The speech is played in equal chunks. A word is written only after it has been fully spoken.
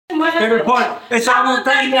Favorite part. Esa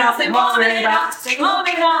montaña se moverá, se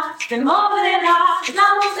moverá, se moverá. La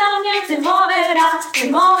montaña se moverá,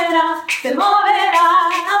 se moverá, se moverá.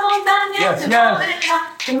 La montaña se moverá,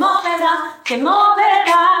 se moverá, se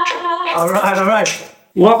moverá. All right.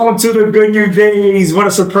 Welcome to the Good New Days. What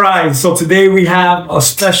a surprise. So today we have a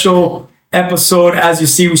special episode. As you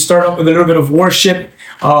see, we start off with a little bit of worship.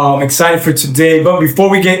 Excited for today. But before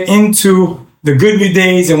we get into the Good New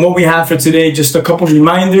Days and what we have for today, just a couple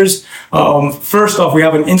reminders. First off, we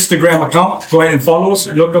have an Instagram account. Go ahead and follow us.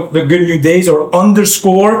 Look up the Good New Days or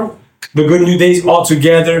underscore the Good New Days all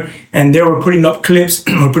together. And there we're putting up clips.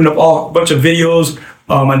 We're putting up a bunch of videos,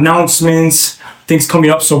 announcements, things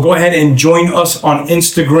coming up. So go ahead and join us on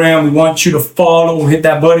Instagram. We want you to follow, hit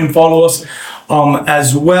that button, follow us.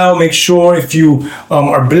 As well, make sure if you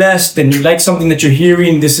are blessed and you like something that you're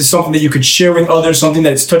hearing, this is something that you could share with others, something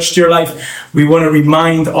that's touched your life. We want to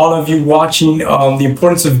remind all of you watching the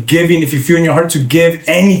importance of giving. If you feel in your heart to give,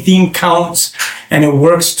 anything counts and it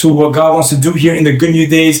works to what God wants to do here in the Good New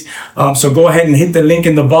Days. So go ahead and hit the link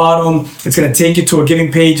in the bottom. It's going to take you to a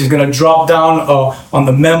giving page. It's going to drop down on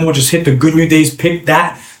the memo. Just hit the Good New Days, pick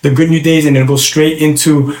that, the Good New Days, and it'll go straight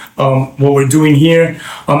into what we're doing here.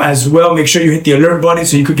 As well, make sure you hit the alert button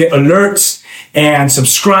so you could get alerts, and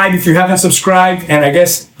subscribe if you haven't subscribed. And I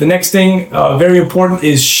guess the next thing, very important,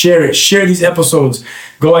 is share it. Share these episodes.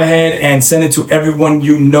 Go ahead and send it to everyone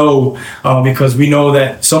you know, because we know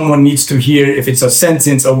that someone needs to hear, if it's a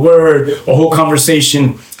sentence, a word, a whole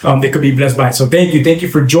conversation, they could be blessed by it. So thank you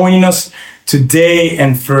for joining us today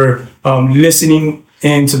and for listening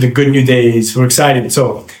into the Good New Days. We're excited.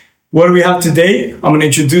 So what do we have today? I'm going to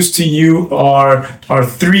introduce to you our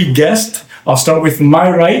three guests. I'll start with my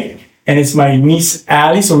right, and it's my niece,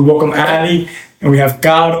 Ali. So we welcome Ali, and we have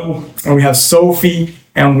Caro, and we have Sofi,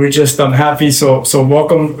 and we're just happy. So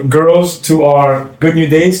welcome, girls, to our Good New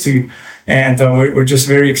Days. We're just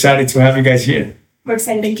very excited to have you guys here. We're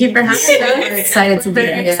excited. Thank you for having us. We're excited to be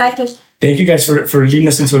here. Excited. Thank you guys for leading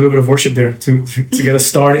us into a little bit of worship there to get us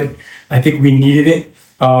started. I think we needed it.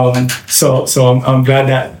 So I'm glad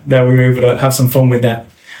that we were able to have some fun with that.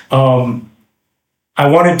 I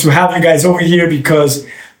wanted to have you guys over here because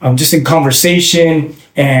just in conversation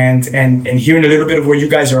and hearing a little bit of where you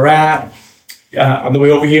guys are at. On the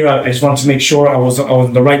way over here, I just wanted to make sure I was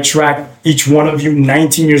on the right track. Each one of you,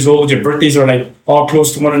 19 years old, your birthdays are like all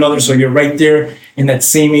close to one another. So you're right there in that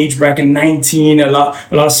same age bracket, 19, a lot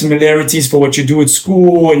of similarities for what you do at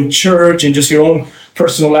school and church and just your own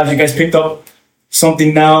personal lives. You guys picked up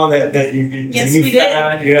something now that you yes, we did.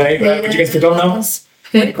 Yeah. What you guys picked up now?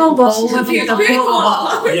 Pickleball.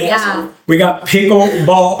 Yeah. We got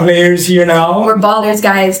pickleball players here now. We're ballers,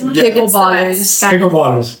 guys. Pickleballers.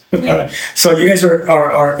 Pickleballers. All right. So you guys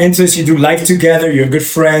are into this. You do life together. You're good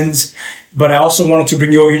friends. But I also wanted to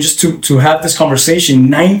bring you over here just to have this conversation.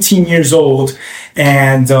 19 years old.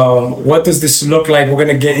 And what does this look like? We're going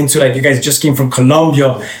to get into, like, you guys just came from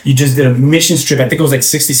Colombia. You just did a mission trip. I think it was like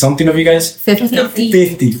 60 something of you guys.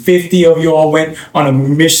 50 of you all went on a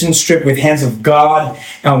mission trip with Hands of God.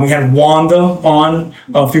 We had Wanda on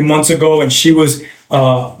a few months ago, and she was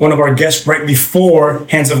one of our guests right before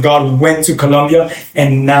Hands of God went to Colombia.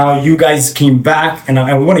 And now you guys came back, and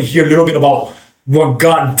I want to hear a little bit about what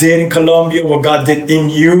God did in Colombia, what God did in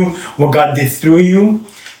you, what God did through you.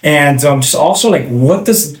 And just also, like, what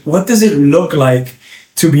does it look like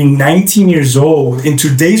to be 19 years old in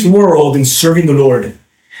today's world and serving the Lord?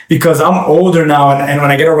 Because I'm older now, and when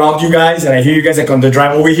I get around you guys and I hear you guys like on the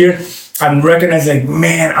drive over here, I'm recognizing, like,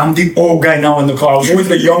 man, I'm the old guy now in the car. I was always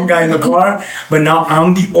the young guy in the car, but now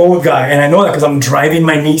I'm the old guy. And I know that because I'm driving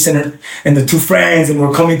my niece and the two friends, and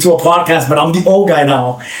we're coming to a podcast, but I'm the old guy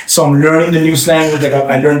now. So I'm learning the new slang. Like,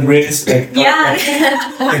 I learned Riz.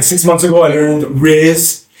 Like 6 months ago, I learned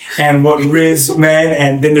Riz and what Riz meant.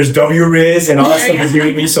 And then there's W Riz and all that stuff is here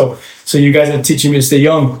with me. So you guys are teaching me to stay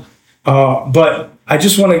young. But I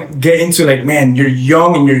just want to get into, like, man, you're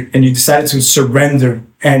young and you decided to surrender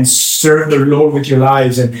and serve the Lord with your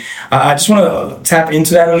lives. And I just want to tap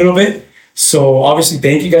into that a little bit. So obviously,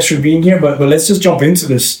 thank you guys for being here, but let's just jump into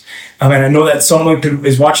this. And I know that someone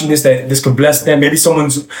is watching this, that this could bless them. Maybe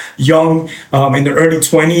someone's young, in their early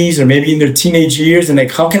 20s or maybe in their teenage years, and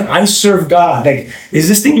like, how can I serve God? Like, is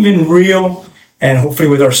this thing even real? And hopefully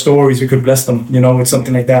with our stories, we could bless them, with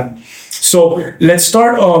something like that. So let's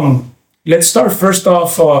start first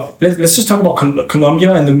off, let's just talk about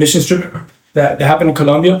Colombia and the mission trip that happened in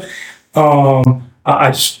Colombia.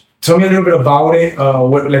 Tell me a little bit about it.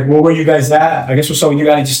 Where were you guys at? I guess we'll start with you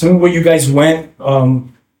guys. Just tell me where you guys went.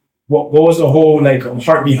 What was the whole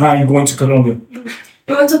heart behind going to Colombia?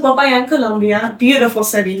 We went to Popayan, Colombia. Beautiful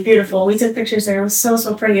city, beautiful. We took pictures there. It was so,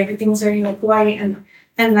 so pretty. Everything was very like white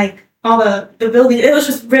and like all the buildings. It was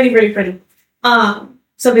just really, really pretty.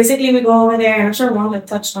 So basically we go over there, and I'm sure Mom had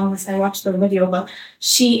touched on this. I watched the video, but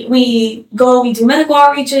we do medical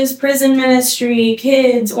outreaches, prison ministry,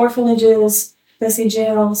 kids, orphanages, basically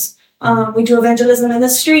jails. We do evangelism in the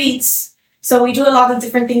streets. So we do a lot of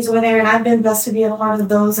different things over there, and I've been blessed to be a part of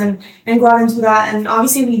those and go out and do that. And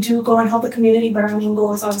obviously we do go and help the community, but our main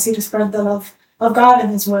goal is obviously to spread the love of God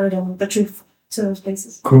and His Word and the truth to those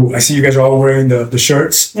places. Cool. I see you guys are all wearing the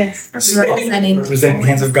shirts. Yes. Representing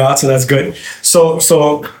hands of God, so that's good. So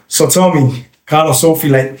tell me, Caro, Sofi,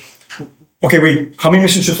 like, okay, wait, how many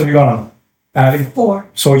mission trips have you gone on? Ali? 4.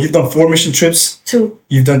 So you've done 4 mission trips? 2.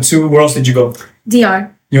 You've done 2. Where else did you go?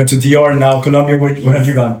 DR. You went to DR, now Colombia. Where have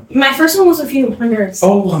you gone? My first one was a few Honduras.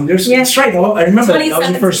 Oh, Honduras. Yes. That's right. I remember that was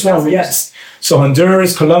the first one. Yes. So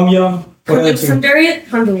Honduras, Colombia.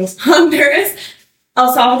 Honduras,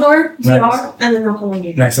 El Salvador, DR, Nice. and then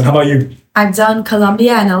Colombia. Nice. And how about you? I've done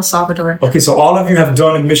Colombia and El Salvador. Okay, so all of you have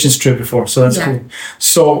done a missions trip before, so that's cool.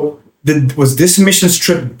 So was this missions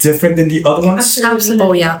trip different than the other ones? Absolutely.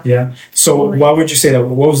 Oh, yeah. Yeah. So why would you say that?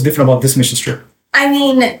 What was different about this missions trip? I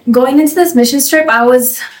mean, going into this mission trip, I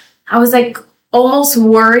was like almost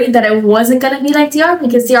worried that it wasn't going to be like DR,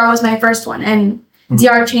 because DR was my first one, and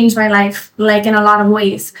DR changed my life, like, in a lot of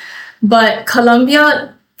ways. But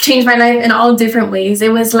Colombia changed my life in all different ways.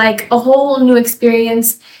 It was like a whole new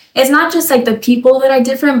experience. It's not just like the people that are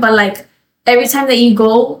different, but like every time that you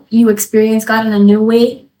go, you experience God in a new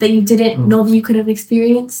way that you didn't know you could have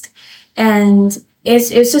experienced. And it's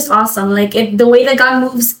just awesome. Like, the way that God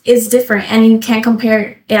moves is different, and you can't compare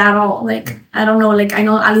it at all. Like, I don't know, like, I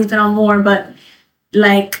know Ali's been on more, but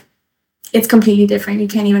like, it's completely different. You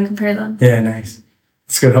can't even compare them. Yeah, nice.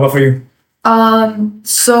 It's good. How about for you?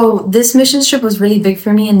 So this mission trip was really big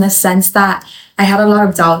for me in the sense that I had a lot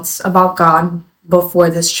of doubts about God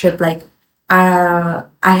before this trip. Like, I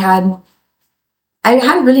had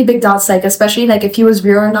really big doubts, like, especially like if He was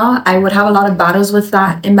real or not. I would have a lot of battles with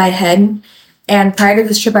that in my head. And prior to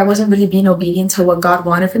this trip, I wasn't really being obedient to what God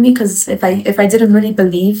wanted for me, because if I didn't really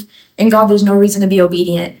believe in God, there's no reason to be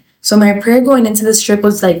obedient. So my prayer going into this trip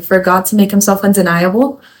was like for God to make Himself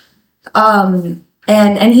undeniable.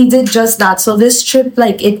 And He did just that. So this trip,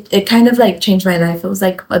 like, it kind of like changed my life. It was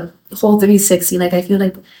like a whole 360. Like, I feel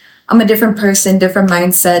like I'm a different person, different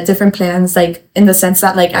mindset, different plans, like, in the sense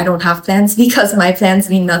that, like, I don't have plans because my plans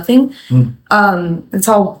mean nothing. It's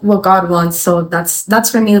all what God wants. So that's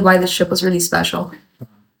for me why this trip was really special.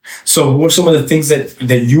 So what were some of the things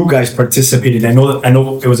that you guys participated in? I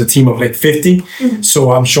know it was a team of like 50.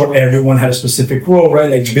 So I'm sure everyone had a specific role, right?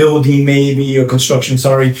 Like building maybe, or construction,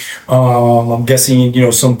 sorry. I'm guessing,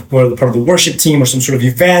 some part of the worship team or some sort of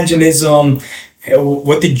evangelism.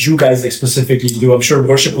 What did you guys like specifically do? I'm sure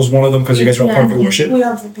worship was one of them, because you guys were part of the worship. We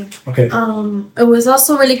all did. Okay. It was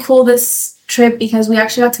also really cool this trip because we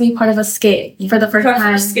actually got to be part of a skit for the first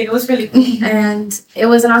time. It was really cool. And it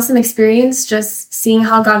was an awesome experience, just seeing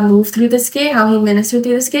how God moved through the skit, how He ministered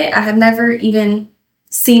through the skit. I had never even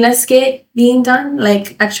seen a skit being done,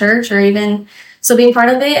 like, at church, or even so being part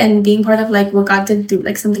of it and being part of like what God did do,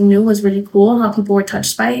 like something new, was really cool. How people were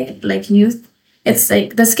touched by it, like youth. It's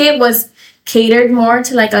like the skit was catered more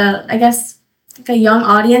to like a young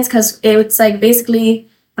audience, because it's like basically,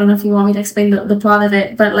 I don't know if you want me to explain the plot of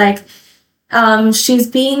it, but like she's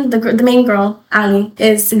being the main girl, Ali,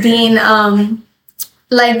 is being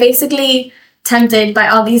like basically tempted by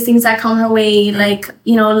all these things that come her way, like,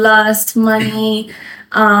 lust, money,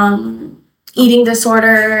 eating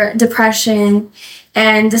disorder, depression.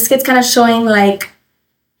 And the skit's kind of showing like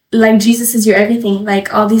Jesus is your everything.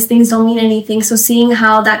 Like, all these things don't mean anything. So seeing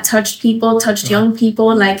how that touched people, touched young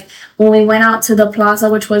people, like when we went out to the plaza,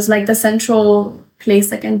 which was like the central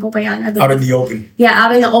place, like in Popayan. Out in the open. Yeah,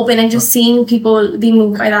 out in the open, and just seeing people be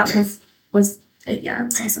moved by that was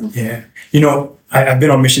awesome. Yeah. I've been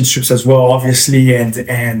on mission trips as well, obviously,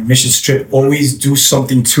 and mission trip always do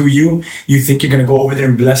something to you. You think you're going to go over there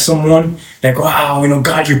and bless someone. Like, wow,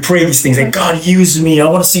 God, you pray these things. Like, God, use me. I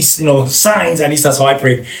want to see, signs. At least that's how I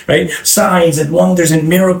pray, right? Signs and wonders and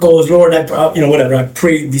miracles. Lord, whatever. I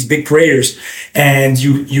pray these big prayers. And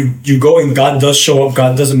you go, and God does show up.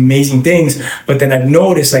 God does amazing things. But then I've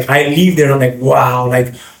noticed, like, I leave there and I'm like, wow,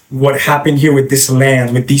 like, what happened here with this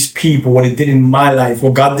land, with these people, what it did in my life,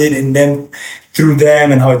 what God did in them, through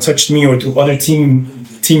them, and how it touched me, or through other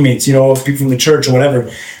teammates, people from the church or whatever,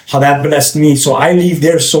 how that blessed me. So I leave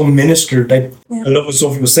there so ministered. Like, I love what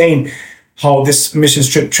Sofi was saying, how this mission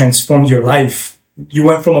trip transformed your life. you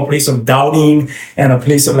went from a place of doubting and a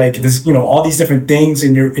place of like this, all these different things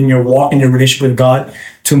in your walk, in your relationship with God,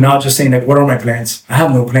 to now just saying like, what are my plans? I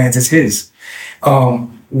have no plans. It's His.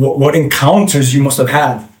 What encounters you must have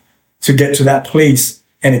had to get to that place,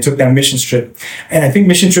 and it took that mission trip. And I think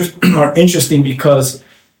mission trips are interesting because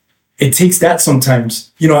it takes that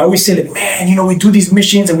sometimes. I always say like, man, we do these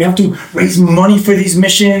missions and we have to raise money for these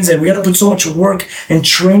missions and we have to put so much work and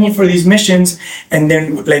training for these missions. And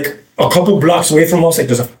then like a couple blocks away from us, like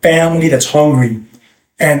there's a family that's hungry.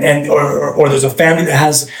 Or there's a family that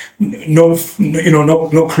has no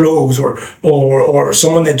clothes, or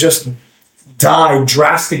someone that just died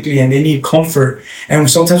drastically and they need comfort. And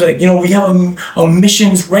sometimes like, we have a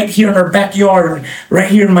missions right here in our backyard, right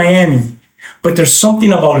here in Miami. But there's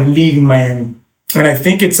something about leaving Miami. And I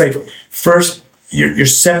think it's like, first, you're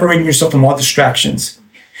separating yourself from all distractions.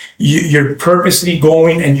 You're purposely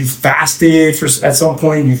going and you fasted at some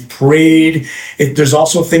point, you've prayed. There's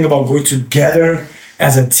also a thing about going together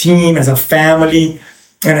as a team, as a family.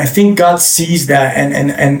 And I think God sees that,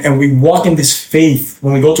 and we walk in this faith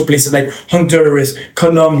when we go to places like Honduras,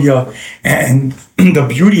 Colombia, and the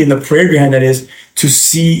beauty and the prayer behind that is to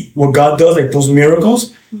see what God does, like those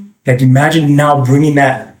miracles. Like imagine now bringing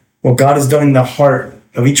that, what God has done in the heart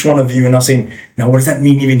of each one of you, and now saying, now what does that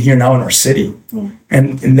mean even here now in our city?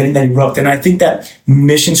 And letting that erupt. And I think that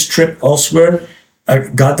missions trip elsewhere,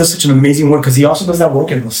 God does such an amazing work because He also does that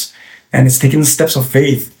work in us. And it's taking the steps of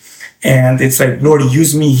faith. And it's like, Lord,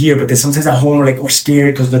 use me here. But then sometimes at home, we're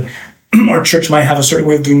scared because our church might have a certain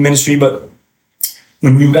way of doing ministry. But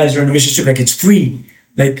when you guys are in a mission trip, like it's free.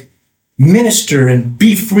 Like minister and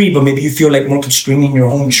be free, but maybe you feel like more constrained in your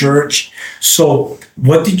own church. So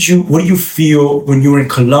what do you feel when you were in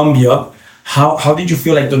Colombia? How did you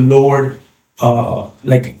feel like the Lord,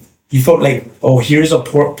 you felt like, oh, here's a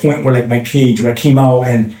point where like my page, where I came out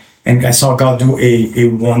and I saw God do a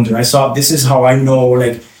wonder. I saw, this is how I know,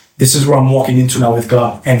 like, this is where I'm walking into now with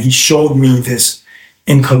God. And He showed me this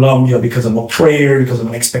in Colombia because of a prayer, because of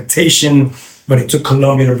an expectation, but it took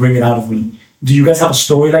Colombia to bring it out of me. Do you guys have a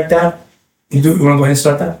story like that? You want to go ahead and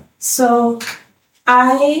start that? So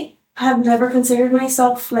I have never considered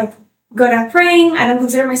myself like good at praying. I don't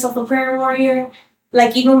consider myself a prayer warrior.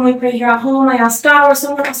 Like even when we pray here at home, I ask God or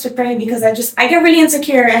someone else to pray because I get really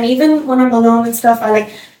insecure. And even when I'm alone and stuff,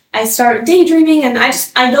 I start daydreaming, and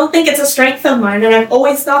I don't think it's a strength of mine. And I've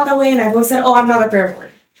always thought that way, and I've always said, oh, I'm not a prayer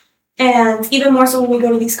warrior. And even more so when we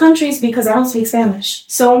go to these countries because I don't speak Spanish.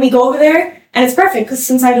 So when we go over there, and it's perfect because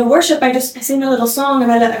since I do worship, I sing a little song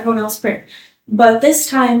and I let everyone else pray. But this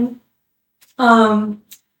time, I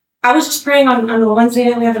was just praying on a Wednesday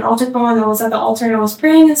night. We have an altar call, and I was at the altar and I was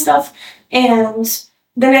praying and stuff. And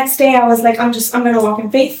the next day I was like, I'm going to walk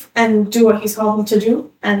in faith and do what He's called me to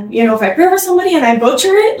do. And, if I pray for somebody and I butcher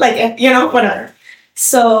it, whatever.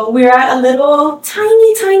 So we were at a little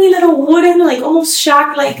tiny little wooden, almost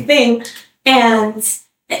shack-like thing. And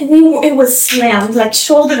it was slammed,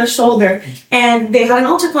 shoulder to shoulder. And they had an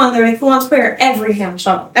altar call, and they're like, who wants prayer? Every hand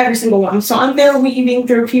shut up, every single one. So I'm there weaving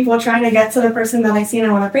through people trying to get to the person that I see and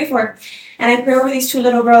I want to pray for. And I pray over these two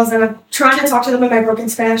little girls, and I'm trying to talk to them in my broken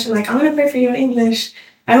Spanish. I'm like, I'm going to pray for you in English.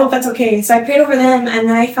 I hope that's okay. So I prayed over them, and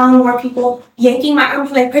then I found more people yanking my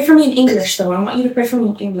arm, like, pray for me in English, though. I want you to pray for me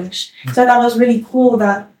in English. So I thought it was really cool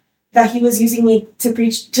that He was using me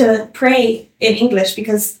to pray in English,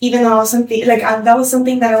 because even though I was something, that was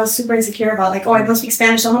something that I was super insecure about. Like, oh, I don't speak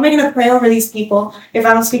Spanish, so how am I going to pray over these people if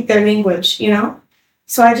I don't speak their language,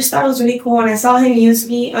 So I just thought it was really cool, and I saw Him use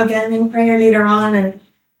me again in prayer later on,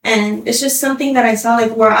 and it's just something that I saw,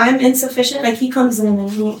 where I'm insufficient, He comes in and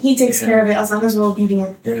He takes care of it as long as we're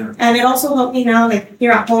obedient. Yeah. And it also helped me now,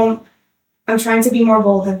 here at home, I'm trying to be more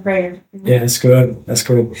bold in prayer. Yeah, that's good. That's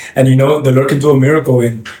good. And the Lord can do a miracle,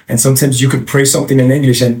 and sometimes you could pray something in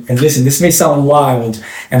English, and listen, this may sound wild,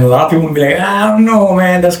 and a lot of people will be like, I don't know,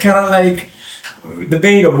 man, that's kind of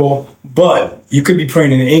debatable, but you could be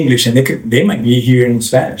praying in English, and they might be here in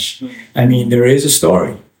Spanish. I mean, there is a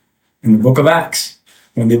story in the book of Acts,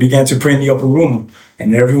 when they began to pray in the upper room,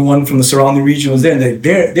 and everyone from the surrounding region was there, and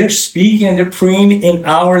they're speaking and they're praying in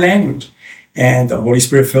our language. And the Holy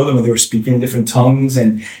Spirit filled them, and they were speaking in different tongues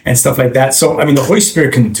and stuff like that. So, I mean, the Holy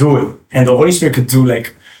Spirit can do it, and the Holy Spirit could do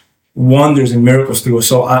wonders and miracles through us.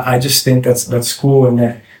 So I just think that's cool,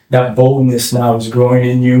 and that boldness now is growing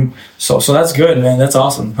in you. So that's good, man. That's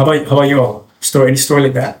awesome. How about you all? Any story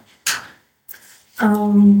like that?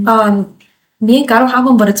 Me and Caro have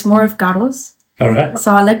one, but it's more of Caro's. All right.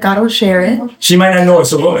 So I'll let Caro share it. She might not know it,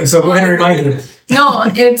 so go ahead and remind her. No,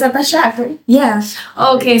 it's at the shack, right? Yeah.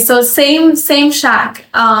 Okay, so same shack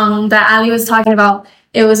that Ali was talking about.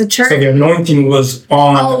 It was a church. So the anointing was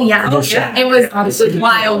on. Oh yeah. It was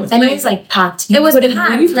wild. And it was like packed. It was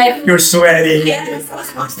packed. Like you're sweating.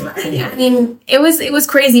 I mean, it was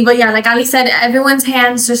crazy. But yeah, like Ali said, everyone's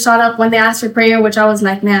hands just shot up when they asked for prayer, which I was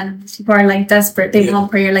like, man, people are like desperate. They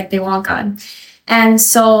want prayer, like they want God. And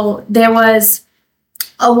so there was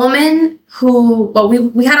a woman who, well,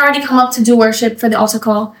 we had already come up to do worship for the altar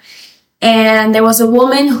call. And there was a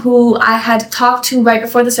woman who I had talked to right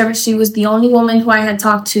before the service. She was the only woman who I had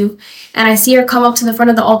talked to. And I see her come up to the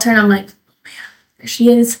front of the altar and I'm like, oh man, there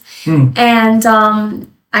she is. And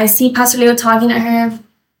I see Pastor Rigo talking to her.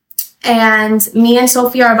 And me and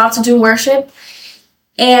Sofi are about to do worship.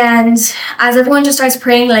 And as everyone just starts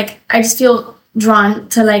praying, like, I just feel drawn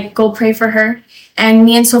to like go pray for her. And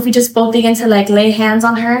me and Sofi just both begin to like lay hands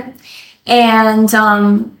on her. And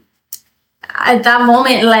at that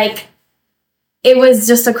moment, like, it was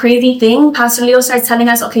just a crazy thing. Pastor Rigo starts telling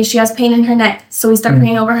us, okay, she has pain in her neck. So we start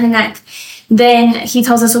praying over her neck. Then he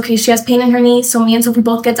tells us, okay, she has pain in her knees. So me and Sofi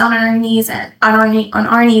both get down on our knees and on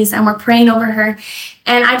our knees and we're praying over her.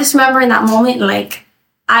 And I just remember in that moment, like,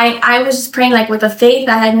 I was just praying like with a faith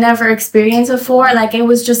I had never experienced before. Like it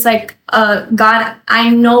was just like, God, I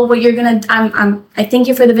know what you're gonna. I thank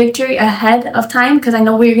you for the victory ahead of time because I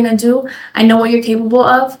know what you're gonna do. I know what you're capable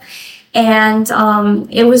of, and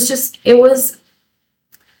it was.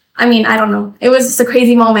 I mean, I don't know. It was just a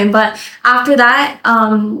crazy moment. But after that,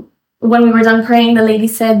 when we were done praying, the lady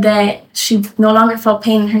said that she no longer felt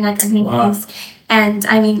pain in her neck or knees. Wow. And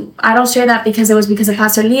I mean, I don't share that because it was because of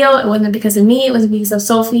Pastor Rigo. It wasn't because of me. It was because of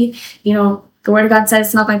Sofi. You know, the Word of God says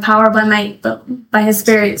it's not by power, but by His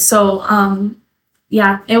Spirit. So,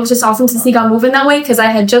 yeah, it was just awesome to see God move in that way because I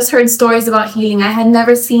had just heard stories about healing. I had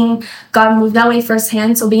never seen God move that way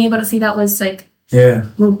firsthand. So being able to see that was like, yeah,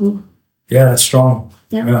 that's strong.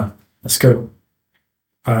 Yeah, that's good.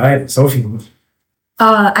 All right, Sofi.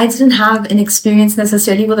 I didn't have an experience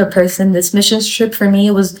necessarily with a person. This mission trip for me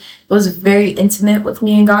was very intimate with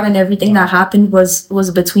me and God, and everything that happened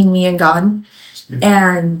was between me and God.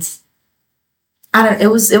 And it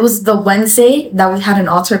was the Wednesday that we had an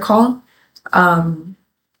altar call.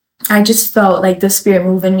 I just felt like the Spirit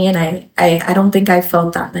move in me, and I don't think I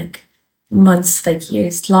felt that like months, like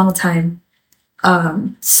years, long time.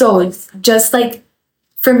 So just like,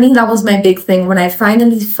 for me, that was my big thing. When I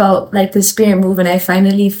finally felt like the Spirit move and I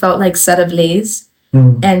finally felt like set ablaze.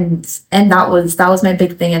 And that was my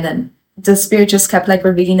big thing. And then the Spirit just kept like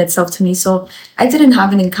revealing itself to me. So I didn't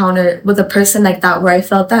have an encounter with a person like that where I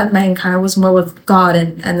felt that. My encounter was more with God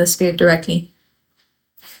and the Spirit directly.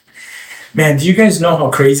 Man, do you guys know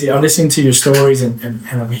how crazy? I'm listening to your stories and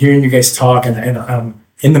I'm hearing you guys talk and I'm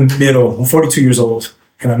in the middle. I'm 42 years old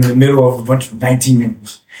and I'm in the middle of a bunch of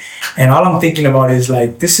 19-year-olds. And all I'm thinking about is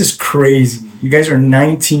like, this is crazy. You guys are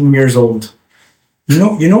 19 years old. You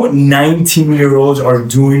know what 19-year-olds are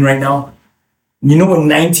doing right now? You know what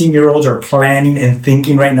 19-year-olds are planning and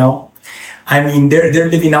thinking right now? I mean, they're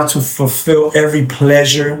living out to fulfill every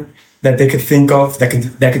pleasure that they could think of that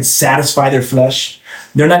could satisfy their flesh.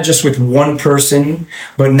 They're not just with one person,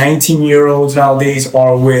 but 19-year-olds nowadays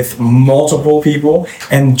are with multiple people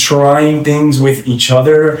and trying things with each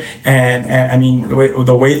other. And I mean,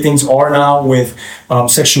 the way things are now with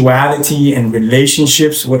sexuality and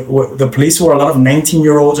relationships, what the place where a lot of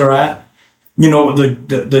 19-year-olds are at, you know,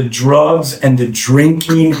 the drugs and the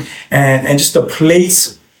drinking and just the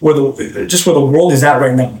place where the world is at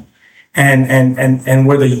right now. And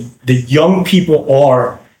where the young people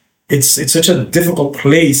are, it's such a difficult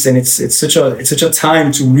place, and it's such a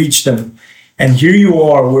time to reach them. And here you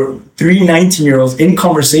are, we're 3 19-year-olds in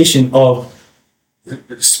conversation of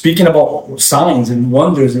speaking about signs and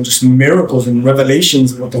wonders and just miracles and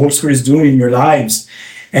revelations of what the Holy Spirit is doing in your lives.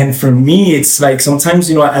 And for me, it's like sometimes,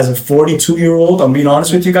 you know, as a 42-year-old, I'm being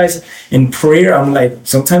honest with you guys, in prayer, I'm like,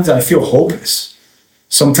 sometimes I feel hopeless.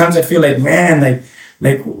 Sometimes I feel like, man,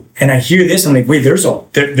 like, and I hear this, I'm like, wait,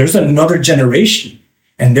 there's another generation,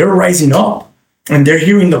 and they're rising up, and they're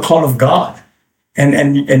hearing the call of God,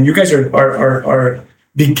 and you guys are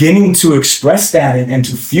beginning to express that and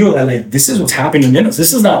to feel that like this is what's happening in us.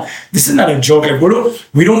 This is not a joke. Like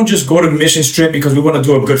we don't just go to mission trip because we want to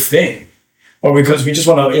do a good thing, or because we just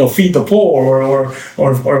want to feed the poor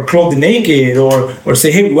or clothe the naked, or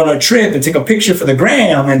say, hey, we went on a trip and take a picture for the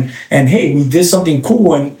gram, and hey, we did something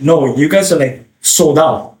cool. And no, you guys are like sold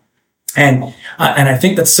out. And I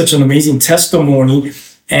think that's such an amazing testimony,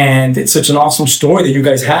 and it's such an awesome story that you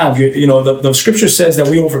guys have. You know, the scripture says that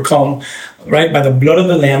we overcome, right, by the blood of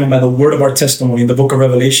the Lamb and by the word of our testimony in the book of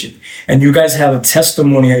Revelation. And you guys have a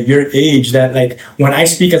testimony at your age that, like, when I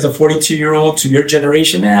speak as a 42-year-old to your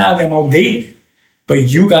generation, I'm outdated. But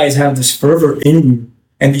you guys have this fervor in you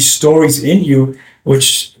and these stories in you,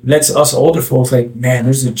 which lets us older folks like, man,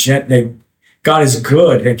 there's like, God is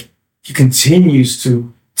good. Like he continues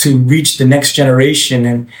to reach the next generation.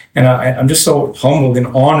 And I'm just so humbled and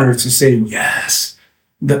honored to say, yes,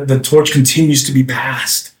 the torch continues to be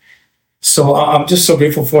passed. So I'm just so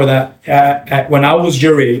grateful for that. When I was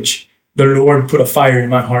your age, the Lord put a fire in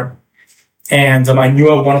my heart. And I knew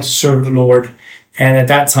I wanted to serve the Lord. And at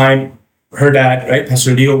that time, her dad, right,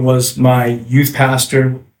 Pastor Rigo, was my youth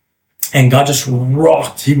pastor. And God just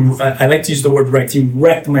rocked. I like to use the word wrecked. He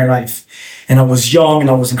wrecked my life. And I was young and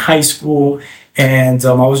I was in high school. And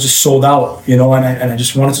I was just sold out, and I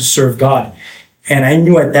just wanted to serve God. And I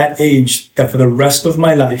knew at that age that for the rest of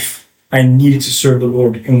my life, I needed to serve the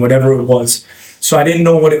Lord in whatever it was. So I didn't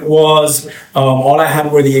know what it was. All I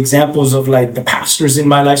had were the examples of like the pastors in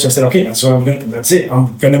my life. So I said, okay, that's it.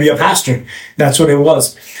 I'm going to be a pastor. That's what it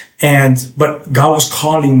was. But God was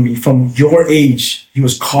calling me from your age. He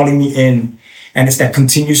was calling me in. And it's that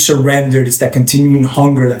continued surrender. It's that continuing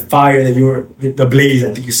hunger, that fire that the blaze,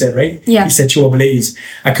 I think you said, right? Yeah. He set you ablaze.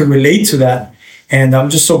 I could relate to that. And I'm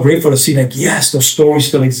just so grateful to see like, yes, those stories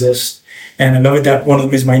still exist. And I love it that one of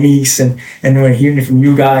them is my niece. And we're hearing it from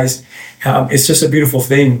you guys. It's just a beautiful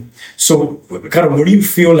thing. So, Caro, what do you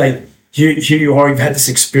feel like? Here you are, you've had this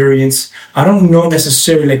experience. I don't know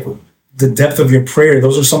necessarily like the depth of your prayer.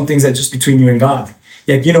 Those are some things that just between you and God.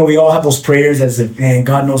 Like, we all have those prayers that's like, man,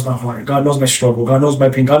 God knows my heart. God knows my struggle. God knows my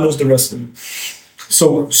pain. God knows the rest of me.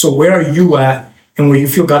 So where are you at and where you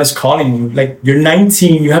feel God is calling you? Like, you're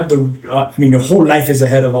 19, you have your whole life is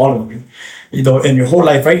ahead of all of you. And your whole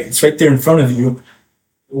life, right? It's right there in front of you.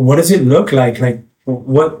 What does it look like? Like,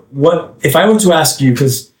 what, if I were to ask you,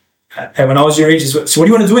 because when I was your age, so what do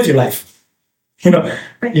you want to do with your life? You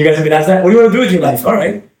guys have been asked that? What do you want to do with your life? All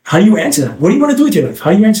right. How do you answer that? What do you want to do with your life?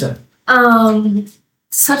 How do you answer that?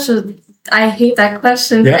 I hate that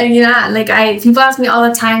question. Yeah. And people ask me all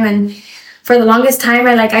the time, and for the longest time,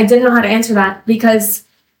 I didn't know how to answer that, because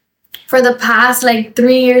for the past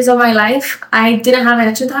 3 years of my life, I didn't have an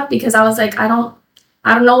answer to that, because I was like, I don't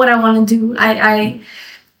know what I want to do.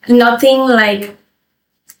 Nothing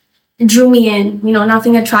drew me in,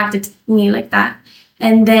 nothing attracted me like that.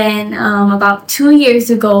 And then about 2 years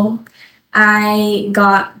ago, I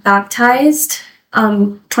got baptized.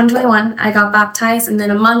 2021, I got baptized, and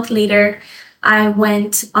then a month later, I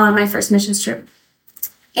went on my first mission trip.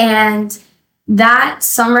 And that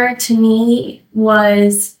summer to me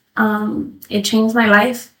was, it changed my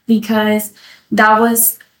life, because that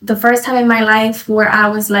was the first time in my life where I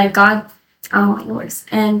was like, God, I want yours.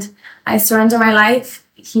 And I surrendered my life.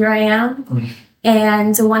 Here I am. Mm-hmm.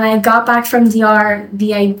 And when I got back from DR,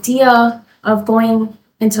 the idea of going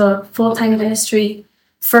into full-time ministry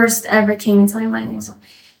first ever came into my mind.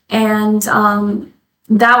 And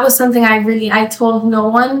that was something I told no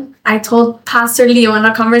one. I told Pastor Leo in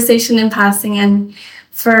a conversation in passing. And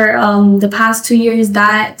for the past 2 years,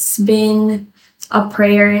 that's been a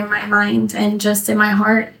prayer in my mind and just in my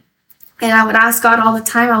heart. And I would ask God all the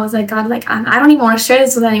time. I was like, God, I don't even want to share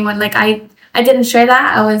this with anyone. I didn't share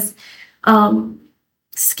that. I was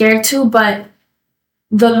scared to, but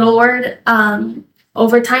the Lord,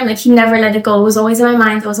 over time, he never let it go. It was always in my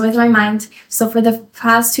mind. So for the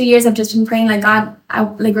past 2 years, I've just been praying, God,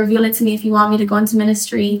 reveal it to me if you want me to go into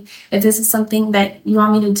ministry, if this is something that you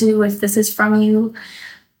want me to do, if this is from you.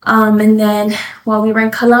 And then while we were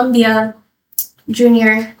in Colombia,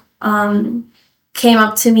 Junior came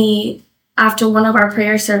up to me after one of our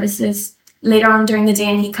prayer services later on during the day,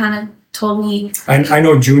 and he kind of told me. I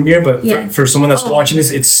know Junior, but yeah. for someone that's watching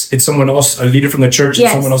this, it's someone else, a leader from the church,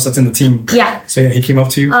 yes. and someone else that's in the team. Yeah. So he came up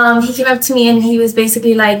to you? He came up to me, and he was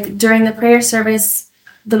basically during the prayer service,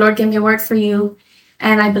 the Lord gave me a word for you,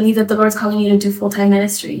 and I believe that the Lord's calling you to do full-time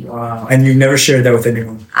ministry. Wow. And you never shared that with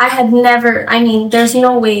anyone? I had never, there's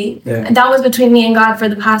no way. Yeah. That was between me and God for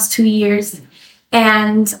the past 2 years.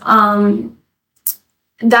 And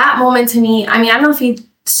that moment to me, I don't know if he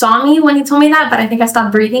saw me when he told me that, but I think I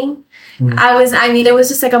stopped breathing. It was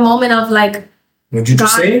just a moment of what'd you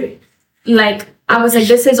just say? I was like,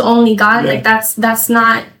 this is only God. Yeah. That's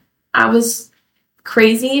not, I was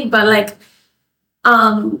crazy, but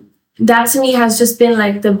that to me has just been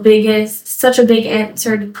such a big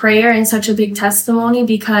answered prayer and such a big testimony,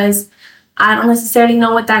 because I don't necessarily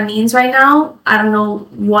know what that means right now. I don't know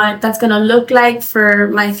what that's going to look like for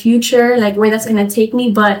my future, where that's going to take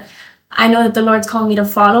me, but I know that the Lord's called me to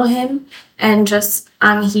follow him, and just,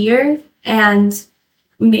 I'm here, and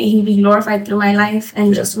may he be glorified through my life,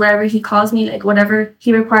 and just wherever he calls me, whatever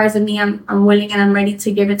he requires of me, I'm willing and I'm ready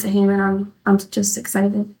to give it to him, and I'm just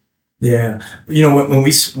excited. Yeah. When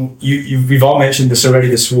we've all mentioned this already,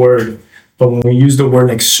 this word, But when we use the word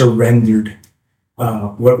like surrendered,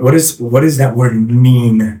 what does that word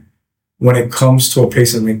mean when it comes to a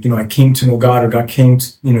place of like, I came to know God, or God came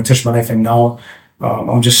to, touch my life, and now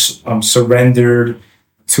I'm surrendered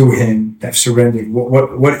to Him. I've surrendered.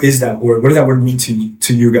 What is that word? What does that word mean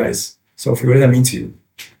to you guys? Sophie, what does that mean to you?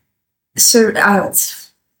 So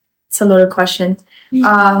it's a loaded question.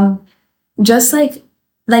 Just like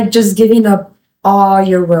just giving up all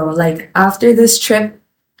your will. Like after this trip,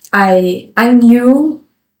 I knew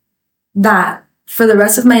that for the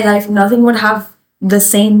rest of my life, nothing would have the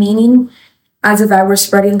same meaning as if I were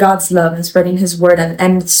spreading God's love and spreading His word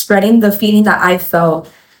and spreading the feeling that I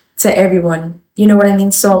felt to everyone. You know what I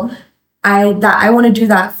mean? So I want to do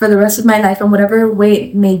that for the rest of my life in whatever way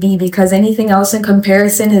it may be, because anything else in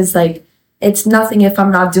comparison is like, it's nothing if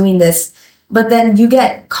I'm not doing this. But then you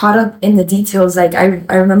get caught up in the details. Like I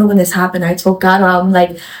remember when this happened, I told God, I'm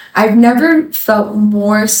like, I've never felt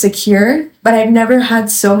more secure, but I've never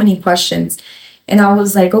had so many questions. And I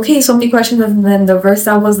was like, okay, so many questions. And then the verse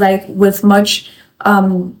that was like, when much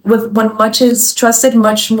is trusted,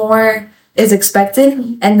 much more is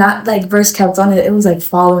expected. And that like verse kept on it. It was like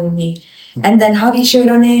following me. And then Javi shared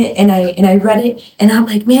on it, and I read it, and I'm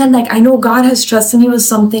like, man, like I know God has trusted me with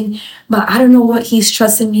something, but I don't know what He's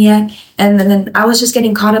trusted me at. And then I was just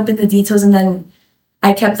getting caught up in the details, and then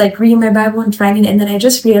I kept like reading my Bible and trying, and then I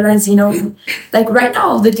just realized, like right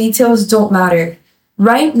now the details don't matter.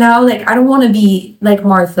 Right now, like I don't want to be like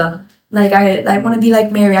Martha. Like I want to be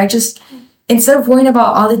like Mary. Instead of worrying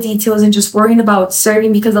about all the details and just worrying about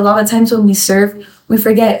serving, because a lot of times when we serve, we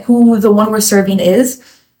forget who the one we're serving is.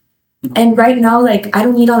 And right now, like, I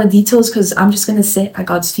don't need all the details, because I'm just going to sit at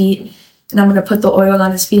God's feet, and I'm going to put the oil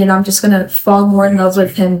on His feet, and I'm just going to fall more in love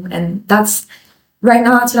with Him. And that's what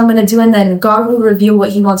I'm going to do. And then God will reveal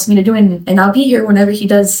what He wants me to do. And I'll be here whenever He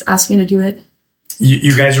does ask me to do it.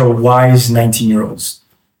 You guys are wise 19-year-olds.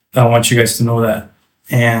 I want you guys to know that.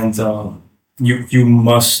 And you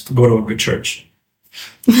must go to a good church.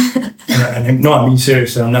 No, I'm being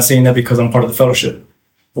serious. I'm not saying that because I'm part of the fellowship,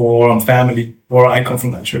 or I'm family, or I come from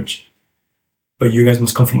that church. But you guys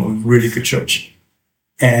must come from a really good church.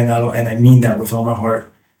 And I mean that with all my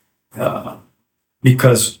heart.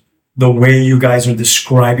 Because the way you guys are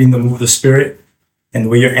describing the move of the Spirit and the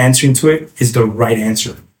way you're answering to it is the right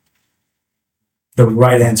answer. The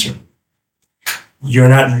right answer. You're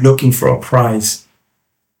not looking for a prize.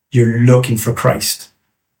 You're looking for Christ.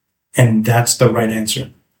 And that's the right answer.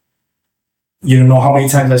 You don't know how many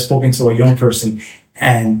times I've spoken to a young person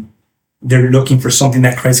and they're looking for something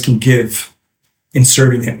that Christ can give in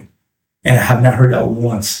serving Him. And I have not heard that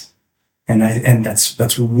once. And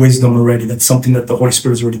that's wisdom already. That's something that the Holy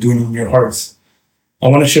Spirit is already doing in your hearts. I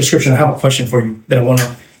want to share scripture. I have a question for you that I want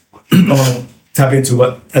to tap into.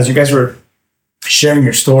 But as you guys were sharing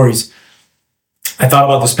your stories, I thought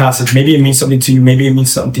about this passage. Maybe it means something to you. Maybe it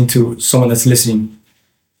means something to someone that's listening.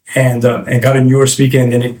 And God, and you were speaking,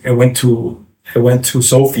 and then it went to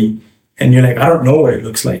Sofi, and you're like, I don't know what it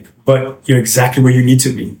looks like, but you're exactly where you need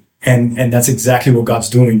to be. And that's exactly what God's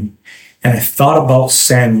doing. And I thought about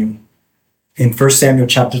Samuel in 1 Samuel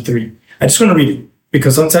chapter 3. I just want to read it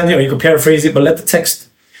because sometimes, you can paraphrase it, but let the text,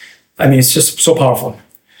 it's just so powerful.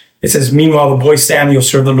 It says, meanwhile, the boy Samuel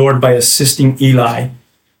served the Lord by assisting Eli.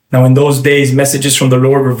 Now, in those days, messages from the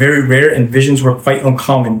Lord were very rare and visions were quite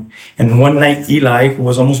uncommon. And one night, Eli, who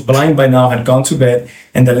was almost blind by now, had gone to bed,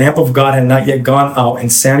 and the lamp of God had not yet gone out,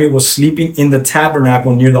 and Samuel was sleeping in the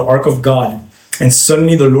tabernacle near the ark of God. And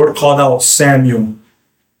suddenly the Lord called out, Samuel.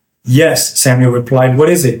 Yes, Samuel replied, what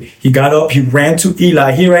is it? He got up, he ran to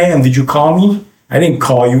Eli. Here I am. Did you call me? I didn't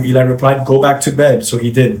call you. Eli replied, go back to bed. So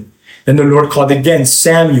he did. Then the Lord called again,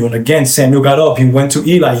 Samuel. And again, Samuel got up. He went to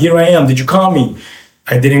Eli. Here I am. Did you call me?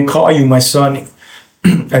 I didn't call you, my son.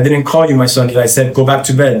 I didn't call you, my son. Eli said, go back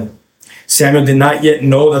to bed. Samuel did not yet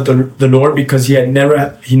know that the Lord, because he never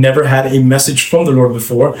had a message from the Lord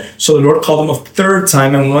before. So the Lord called him a third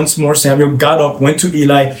time, and once more Samuel got up, went to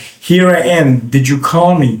Eli. Here I am. Did you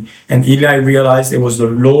call me? And Eli realized it was the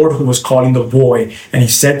Lord who was calling the boy. And he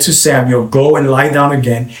said to Samuel, go and lie down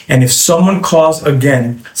again. And if someone calls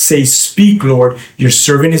again, say, speak, Lord, your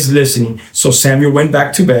servant is listening. So Samuel went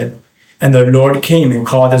back to bed. And the Lord came and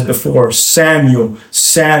called as before, Samuel,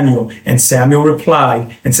 Samuel. And Samuel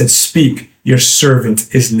replied and said, speak, your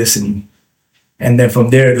servant is listening. And then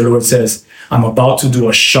from there, the Lord says, I'm about to do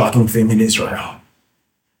a shocking thing in Israel.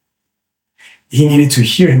 He needed to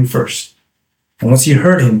hear him first. And once he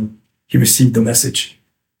heard him, he received the message.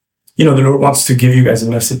 The Lord wants to give you guys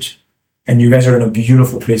a message. And you guys are in a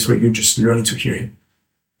beautiful place where you're just learning to hear him.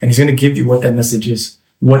 And he's going to give you what that message is,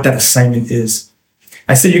 what that assignment is.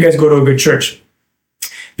 I said you guys go to a good church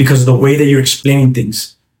because of the way that you're explaining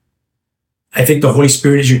things. I think the Holy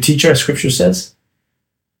Spirit is your teacher, as Scripture says,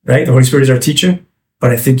 right? The Holy Spirit is our teacher, but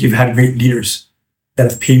I think you've had great leaders that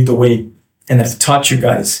have paved the way and have taught you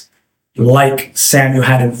guys, like Samuel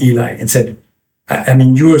had in Eli, and said, I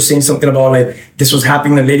mean, you were saying something about like, this was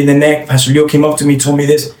happening, the lady in the neck, Pastor Rigo came up to me, told me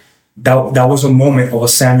this. That was a moment of a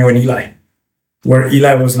Samuel and Eli, where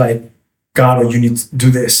Eli was like, God, you need to do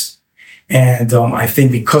this. And I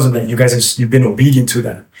think because of that, you guys, you've been obedient to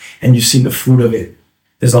that, and you've seen the fruit of it.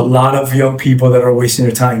 There's a lot of young people that are wasting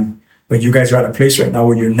their time, but you guys are at a place right now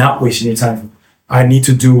where you're not wasting your time. I need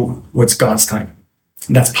to do what's God's time.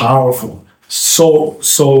 And that's powerful. So,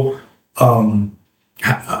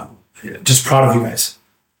 just proud of you guys.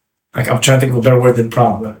 Like, I'm trying to think of a better word than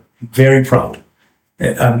proud, but very proud.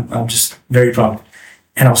 I'm just very proud.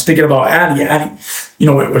 And I was thinking about Aliya. You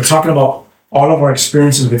know, we're talking about all of our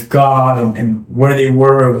experiences with God and where they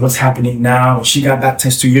were and what's happening now. She got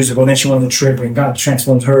baptized 2 years ago. Then she went on a trip and God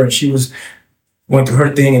transformed her, and she was going through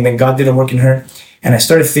her thing, and then God did a work in her. And I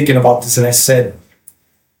started thinking about this, and I said,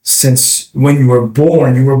 since when you were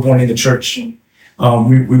born in the church. We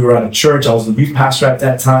were at a church. I was the youth pastor at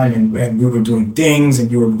that time, and we were doing things,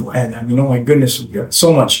 and you know, my goodness,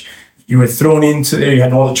 so much. You were thrown into there. You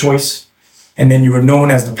had no other choice. And then you were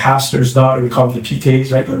known as the pastor's daughter. We called you the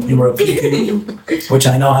PKs, right? You were a PK, which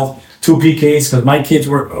I now have 2 PKs because my kids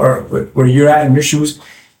were where you're at in your shoes.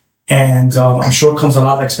 And I'm sure it comes a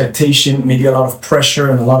lot of expectation, maybe a lot of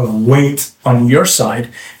pressure and a lot of weight on your side,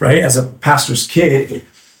 right? As a pastor's kid.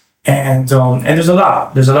 And there's a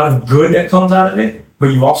lot of good that comes out of it, but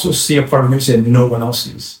you also see a part of you that no one else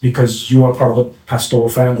sees because you are part of a pastoral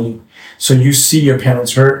family. So you see your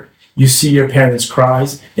parents hurt. You see your parents'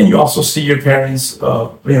 cries, and you also see your parents,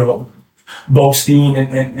 boasting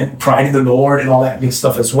and pride in the Lord and all that good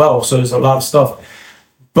stuff as well. So there's a lot of stuff,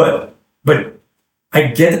 but I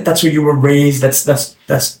get it. That's where you were raised. That's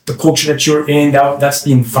the culture that you're in. That's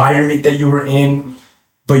the environment that you were in.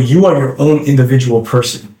 But you are your own individual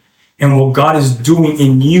person, and what God is doing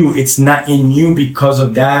in you, it's not in you because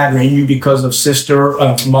of dad or in you because of sister,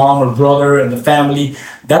 mom, or brother, and the family.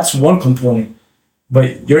 That's one component.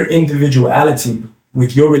 But your individuality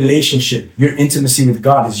with your relationship, your intimacy with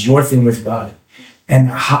God is your thing with God. And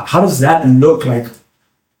how does that look like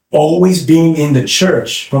always being in the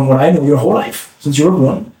church from what I know your whole life since you were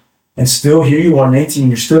born? And still here you are 19,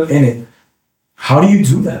 you're still in it. How do you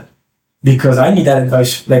do that? Because I need that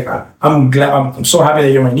advice. Like, I'm so happy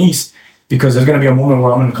that you're my niece, because there's going to be a moment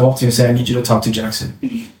where I'm going to come up to you and say, I need you to talk to Jackson,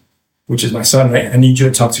 which is my son, right? I need you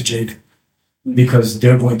to talk to Jade because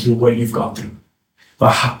they're going through what you've gone through.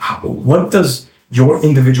 But what does your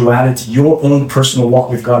individuality, your own personal walk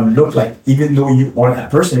with God look like, even though you are that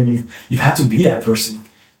person and you have to be that person,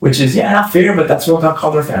 which is, not fair, but that's what God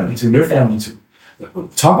called our family to, their family to.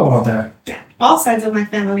 Talk about that. All sides of my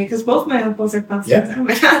family, because both my uncles are pastors.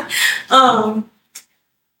 Yeah.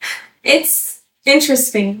 It's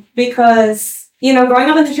interesting because, growing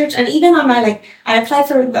up in the church, and even on my, I applied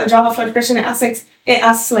for a job of Flood Christian, it asks,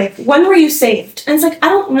 when were you saved? And it's I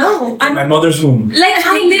don't know. My mother's womb.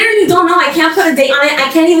 I literally don't know. I can't put a date on it.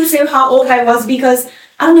 I can't even say how old I was because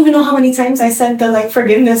I don't even know how many times I said the,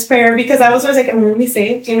 forgiveness prayer because I was always I'm really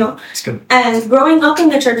saved, It's good. And growing up in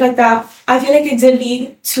the church like that, I feel like it did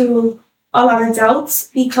lead to a lot of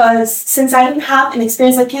doubts because since I didn't have an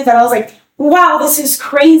experience like kids that I was wow, this is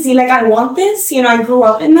crazy. I want this. I grew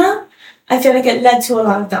up in that. I feel like it led to a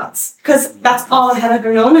lot of doubts because that's all I had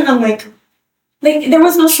ever known. And I'm there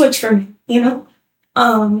was no switch for me,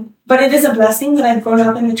 but it is a blessing that I've grown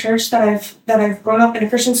up in the church, that I've grown up in a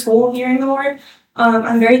Christian school hearing the Lord.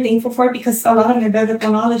 I'm very thankful for it because a lot of my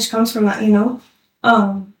biblical knowledge comes from that,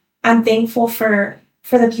 I'm thankful for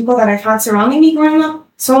the people that I've had surrounding me growing up.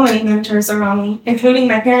 So many mentors around me, including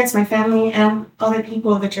my parents, my family, and other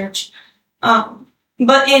people of the church.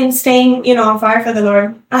 But in staying, on fire for the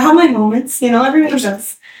Lord, I have my moments, everyone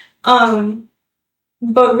does.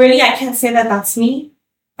 But really, I can't say that that's me.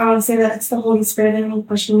 I want to say that it's the Holy Spirit in me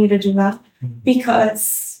pushing me to do that.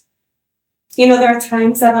 Because, there are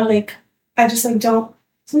times that I just don't,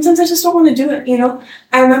 sometimes I just don't want to do it,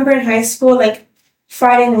 I remember in high school,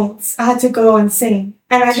 Friday nights, I had to go and sing.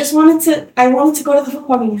 And I wanted to go to the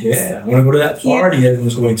football games. Yeah, I want to go to that party everyone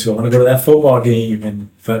was going to. I want to go to that football game and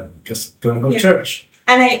just going to go to church.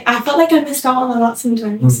 And I felt like I missed out on a lot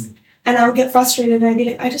sometimes. Mm-hmm. And I would get frustrated and I'd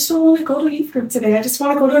be I just don't want to go to youth group today. I just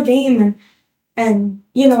want to go to a game. And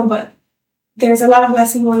but there's a lot of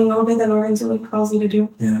blessing when you know that the Lord is what He calls you to do.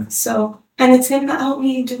 Yeah. So, and it's Him that helped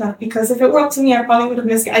me do that because if it were up to me, I probably would have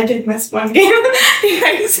missed it. I did miss one game in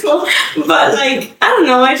high school. But I don't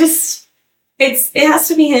know. It has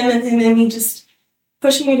to be Him and Him and me just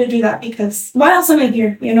pushing me to do that, because why else am I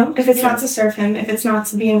here? You know, if it's not to serve him, if it's not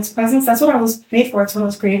to be in his presence, that's what I was made for. It's what I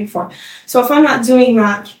was created for. So if I'm not doing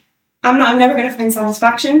that, I'm never going to find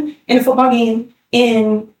satisfaction in a football game,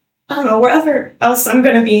 in, I don't know, wherever else I'm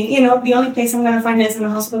going to be. You know, the only place I'm going to find it is in the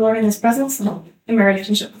house of the Lord, in his presence, and in my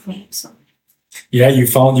relationship with him. So. Yeah, you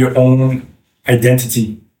found your own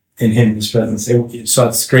identity in him, in his presence. So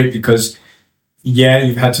it's great because, yeah,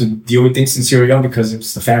 you've had to deal with things since you were young because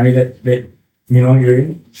it's the family that you know, you're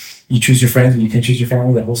in. You choose your friends and you can't choose your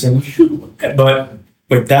family, that whole thing. But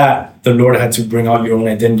with that, the Lord had to bring out your own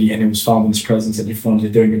identity, and it was found in his presence, and you found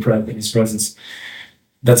it during your in his presence.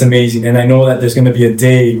 That's amazing. And I know that there's going to be a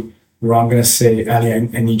day where I'm going to say,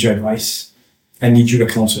 Aliya, I need your advice. I need you to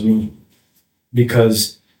counsel me,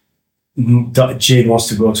 because Jade wants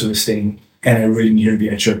to go to this thing, and I really need her to be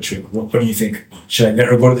at church. What do you think? Should I let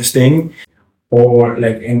her go to this thing? Or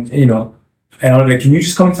like, and you know, and I'm like, can you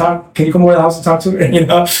just come and talk? Can you come over to the house and talk to her? You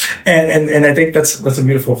know, and I think that's a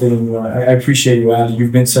beautiful thing. You know, I appreciate you, Ali.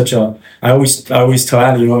 You've been such a. I always tell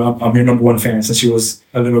Ali, you know, I'm your number one fan. Since she was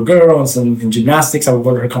a little girl and in gymnastics, I would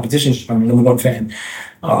go to her competitions. I'm your number one fan.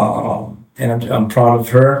 And I'm proud of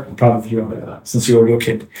her. I'm proud of you since you were a little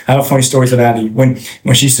kid. I have funny stories of Ali. When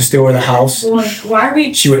she used to stay over the house. Why are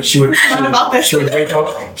we? She would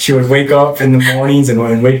wake up in the mornings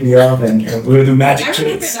and wake me up, and we would do magic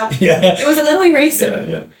tricks. Yeah. It was a little eraser.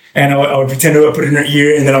 Yeah. And I would pretend to put it in her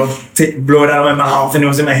ear, and then I would blow it out of my mouth, and it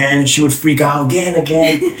was in my hand, and she would freak out again.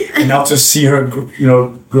 And I'll just see her, you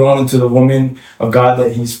know, grow into the woman of God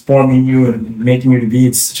that He's forming you and making you to be.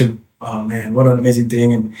 It's such a, oh man, what an amazing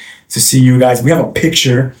thing. And to see you guys, we have a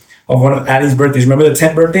picture of one of Addie's birthdays. Remember the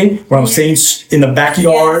 10th birthday where I'm saying in the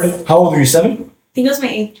backyard? Yes. How old were you? 7? I think it was my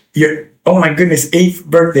 8th. Oh my goodness, 8th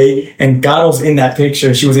birthday, and God was in that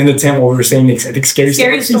picture. She was in the tent while we were saying, I think, scary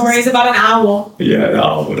stories about an owl.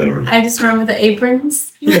 Yeah, whatever. I just remember the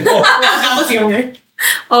aprons. I was younger.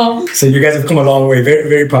 Oh. So you guys have come a long way. Very,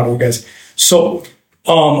 very proud of you guys. So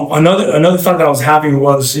another thought that I was having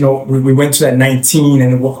was, you know, we went to that 19,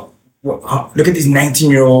 and look at these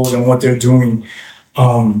 19-year-olds and what they're doing.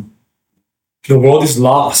 The world is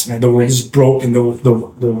lost, man. The world is broken.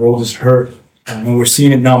 The world is hurt. And we're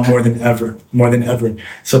seeing it now more than ever.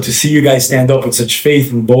 So to see you guys stand up with such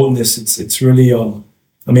faith and boldness, it's really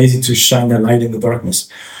amazing to shine that light in the darkness.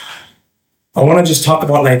 I want to just talk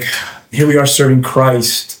about, like, here we are serving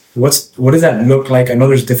Christ. What does that look like? I know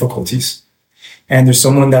there's difficulties. And there's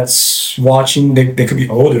someone that's watching. They could be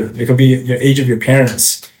older. They could be the age of your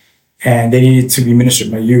parents. And they need to be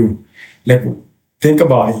ministered by you. Like, think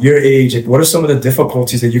about it, your age. Like, what are some of the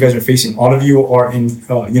difficulties that you guys are facing? All of you are in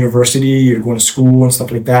university, you're going to school and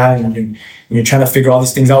stuff like that, and you're trying to figure all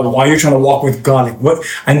these things out. Why you're trying to walk with God? Like, what?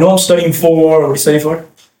 I know I'm studying for. What are you studying for?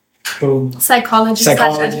 Psychology.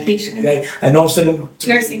 Education. I know I'm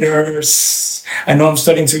studying nurse. I know I'm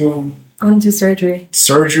studying to go into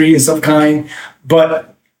surgery of some kind.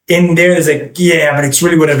 But in there's like, yeah, but it's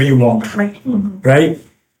really whatever you want, right?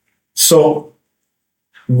 So,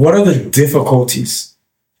 what are the difficulties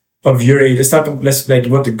of your age? Let's like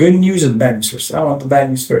what the good news or the bad news first. I want the bad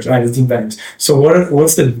news first. All right, let's do bad news. So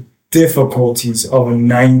what's the difficulties of a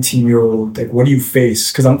 19-year-old? Like, what do you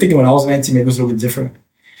face? Because I'm thinking when I was 19, maybe it was a little bit different.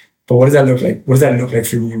 But what does that look like? What does that look like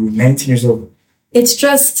for you, 19 years old? It's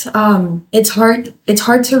just it's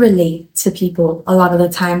hard to relate to people a lot of the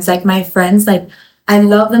times. Like my friends, like I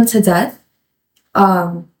love them to death.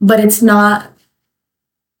 But it's not.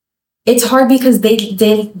 It's hard because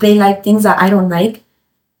they like things that I don't like,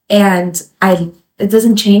 and it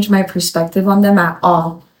doesn't change my perspective on them at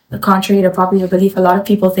all. The contrary to popular belief, a lot of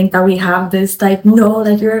people think that we have this like, no,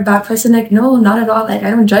 like you're a bad person. Like, no, not at all. Like, I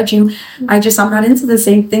don't judge you. I'm not into the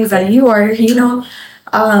same things that you are, you know?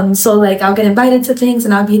 So like I'll get invited to things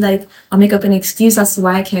and I'll be like, I'll make up an excuse as to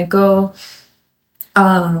why I can't go.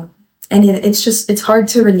 And it's hard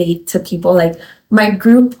to relate to people. Like, my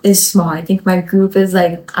group is small. I think my group is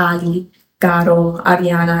like Ali, Caro,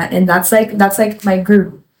 Ariana, and that's like my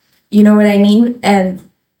group. You know what I mean? And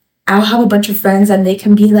I'll have a bunch of friends and they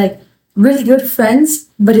can be like really good friends,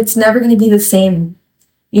 but it's never going to be the same,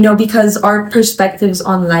 you know, because our perspectives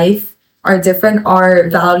on life are different. Our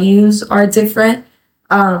values are different.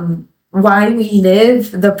 Why we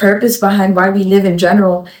live, the purpose behind why we live in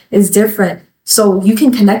general is different. So you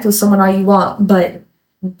can connect with someone all you want, but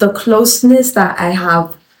the closeness that I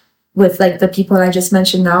have with like the people I just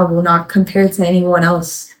mentioned now will not compare to anyone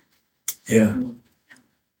else. Yeah.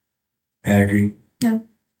 I agree. Yeah.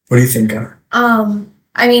 What do you think, Caro?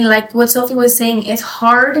 I mean, like what Sophie was saying, it's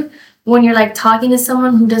hard when you're like talking to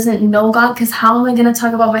someone who doesn't know God, because how am I going to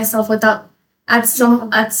talk about myself without at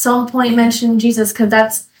some point mention Jesus?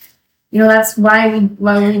 Because that's why we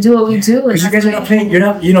do what we do. Because you guys are not playing.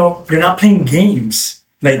 You're not playing games.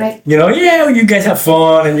 Like, right. You guys have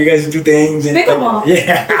fun and you guys do things. And,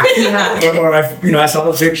 yeah. or I saw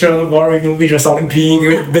the picture of the boring movies or something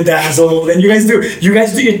being bedazzled, and you guys do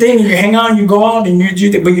your thing, and you hang out, and you go out, and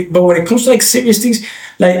you do. But when it comes to like serious things,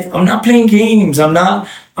 like I'm not playing games. I'm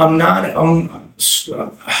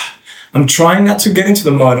trying not to get into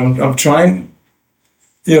the mud. I'm trying,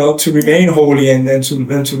 to remain holy and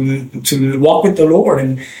to walk with the Lord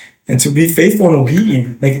and to be faithful and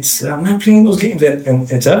obedient. Like I'm not playing those games, and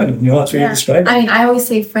it's evident. That's what you described. I mean, I always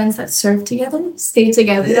say friends that serve together stay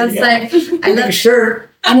together. That's like I love sure.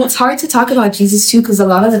 And it's hard to talk about Jesus too, because a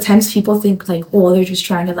lot of the times people think like, oh, they're just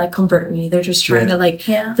trying to like convert me. They're just trying to like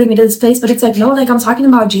bring me to this place. But it's like, no, like I'm talking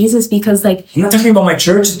about Jesus, because like I'm not talking about my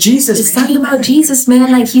church. It's Jesus. It's talking about Jesus,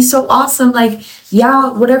 man. Like he's so awesome. Like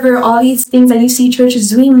whatever all these things that you see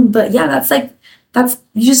churches doing, but that's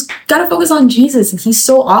you just gotta focus on Jesus, and he's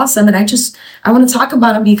so awesome. And I want to talk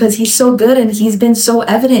about him because he's so good and he's been so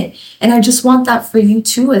evident. And I just want that for you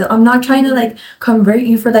too. I'm not trying to like convert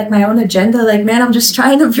you for like my own agenda. Like, man, I'm just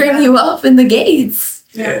trying to bring you up in the gates.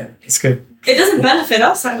 Yeah, it's good. It doesn't benefit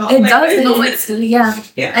us at all. It doesn't. Yeah.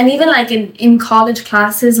 And even like in college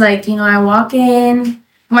classes, like, I walk in,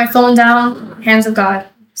 my phone down, hands of God.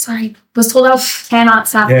 Sorry, was told I cannot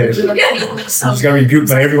stop. Yeah. I just got rebuked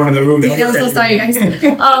by everyone in the room. I'm so sorry, guys. Then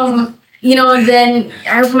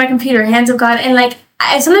I open my computer, hands of God, and like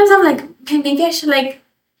sometimes I'm like, okay, maybe I should like.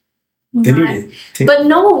 Delete it. But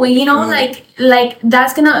no, like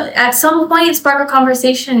that's gonna at some point spark a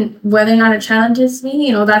conversation, whether or not it challenges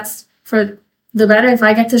me. That's for the better. If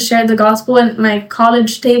I get to share the gospel at my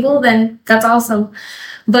college table, then that's awesome.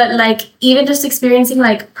 But like even just experiencing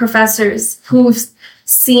like professors who've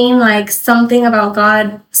seen like something about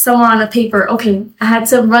God somewhere on a paper. Okay, I had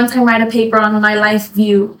to one time write a paper on my life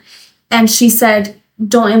view, and she said,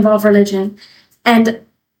 don't involve religion. And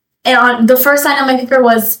on the first line of my paper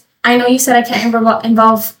was, I know you said I can't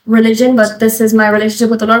involve religion, but this is my relationship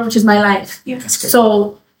with the Lord, which is my life. Yeah.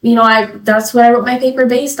 So, that's what I wrote my paper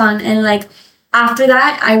based on. And like after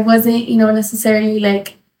that, I wasn't, necessarily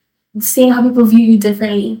like seeing how people view you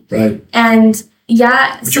differently. Right. And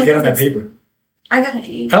but you get on that paper. I got an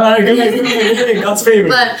A. God's favorite.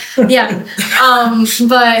 But yeah,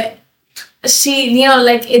 but she,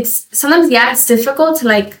 like it's sometimes it's difficult to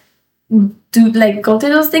like do like go through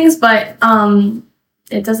those things, but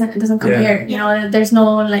it doesn't compare. There's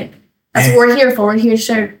no like that's what we're here for. We're here to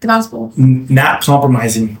share the gospel. Not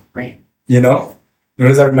compromising. Right. What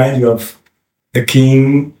does that remind you of? The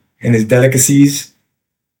king and his delicacies,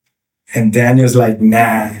 and Daniel's like,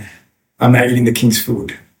 nah, I'm not eating the king's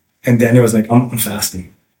food. And Daniel was like, I'm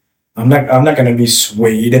fasting. I'm not gonna be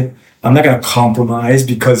swayed. I'm not gonna compromise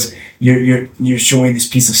because you're showing this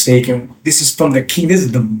piece of steak, and this is from the king. This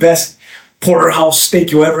is the best porterhouse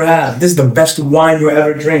steak you ever had. This is the best wine you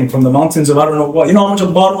ever drink from the mountains of I don't know what. You know how much a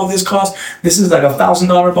bottle of this costs? This is like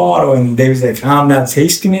 $1,000 bottle. And David's like, I'm not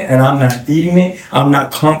tasting it and I'm not eating it. I'm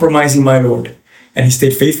not compromising my Lord. And he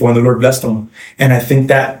stayed faithful, and the Lord blessed him. And I think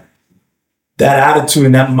that attitude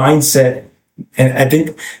and that mindset, and I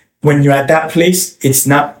think when you're at that place, it's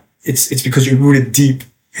because you're rooted deep.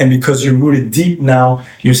 And because you're rooted deep now,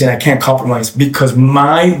 you're saying, I can't compromise because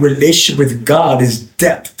my relationship with God is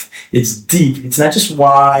depth. It's deep. It's not just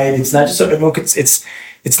wide. It's not just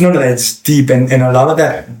it's none of that. It's deep. And a lot of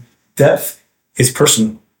that depth is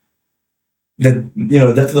personal. The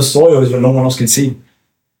depth of the soil is what no one else can see.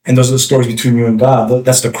 And those are the stories between you and God.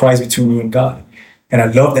 That's the cries between you and God. And I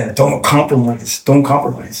love that. Don't compromise. Don't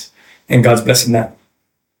compromise. And God's blessing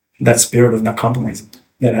that spirit of not compromising,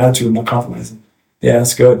 that attitude of not compromising. Yeah,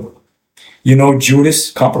 that's good.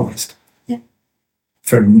 Judas compromised. Yeah.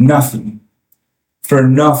 For nothing,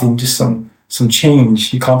 just some change.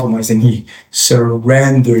 He compromised and he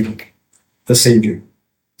surrendered the Savior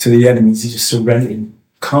to the enemies. He just surrendered,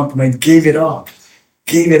 compromised, gave it up.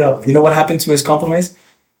 You know what happened to his compromise?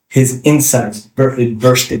 His insides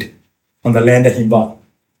bursted on the land that he bought.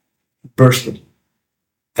 Bursted.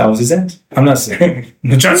 That was his end. I'm not saying, I'm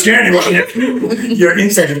not trying to scare anyone. Your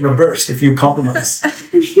insides are going to burst if you compromise.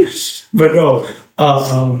 But no,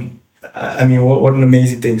 I mean, what an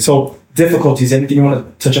amazing thing. So, difficulties, anything you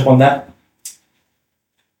want to touch up on that?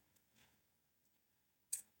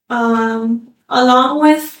 Along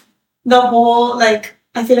with the whole, like,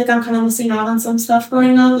 I feel like I'm kind of missing out on some stuff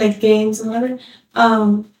going on, like games and whatever.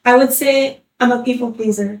 I would say I'm a people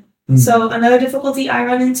pleaser. So another difficulty I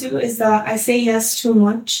run into is that I say yes too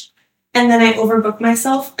much, and then I overbook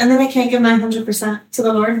myself, and then I can't give my 100% to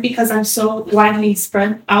the Lord because I'm so widely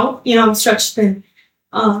spread out. I'm stretched thin.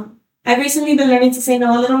 I've recently been learning to say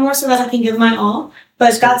no a little more so that I can give my all.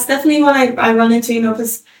 But that's definitely what I run into,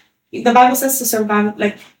 because the Bible says to survive,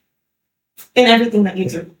 like, in everything that you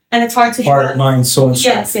do. And it's hard to do Heart, that. mind, soul, and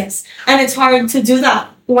strength. Yes. And it's hard to do that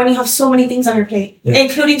when you have so many things on your plate,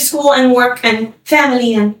 including school and work and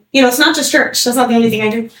family. And, it's not just church. That's not the only thing I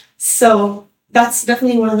do. So that's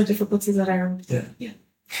definitely one of the difficulties that I run into. Yeah.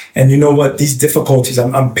 And you know what? These difficulties,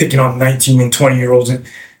 I'm picking on 19 and 20-year-olds, and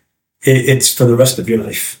it's for the rest of your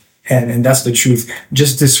life. And that's the truth.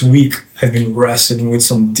 Just this week, I've been wrestling with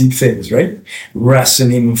some deep things, right?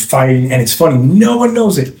 Wrestling, fighting, and it's funny. No one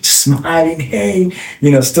knows it. Smiling, hey,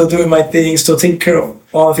 still doing my thing, still taking care of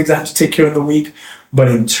all the things I have to take care of in the week. But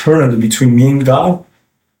internally, between me and God,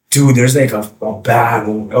 dude, there's like a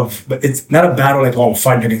battle but it's not a battle like, oh, I'm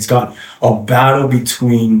fighting against God. A battle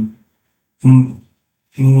between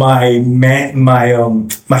my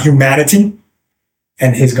humanity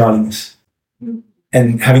and his godliness.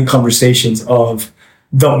 And having conversations of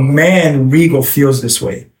the man Rigo feels this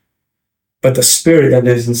way, but the spirit that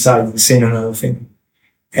lives inside is saying another thing.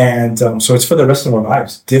 And so it's for the rest of our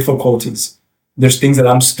lives. Difficulties. There's things that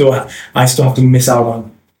I still have to miss out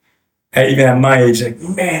on. Even at my age, like,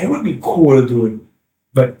 man, it would be cool to do it,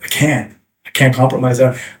 but I can't compromise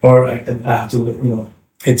that, or I have to,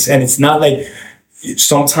 it's not like,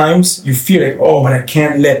 sometimes you feel like, oh, but I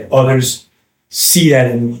can't let others see that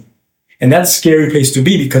in me. And that's a scary place to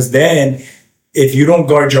be, because then if you don't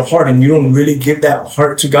guard your heart and you don't really give that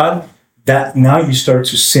heart to God, that now you start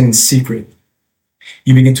to sin in secret.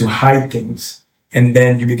 You begin to hide things, and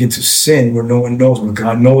then you begin to sin where no one knows, where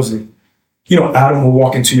God knows it. Adam will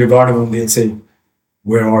walk into your garden one day and say,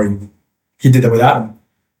 where are you? He did that with Adam.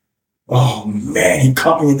 Oh man, he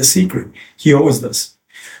caught me in the secret. He always does.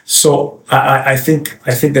 So I think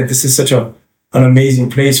that this is such an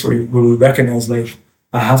amazing place where we recognize, like,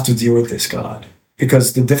 I have to deal with this, God,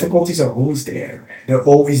 because the difficulties are always there. They're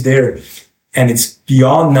always there. And it's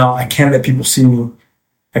beyond now. I can't let people see me.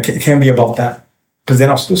 It can't be about that, because then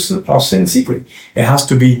I'll sin in secret. It has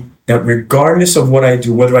to be that regardless of what I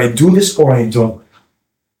do, whether I do this or I don't,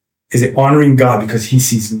 is it honoring God because he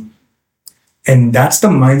sees me? And that's the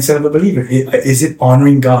mindset of a believer. Is it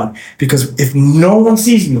honoring God? Because if no one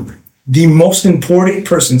sees me, the most important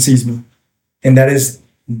person sees me. And that is,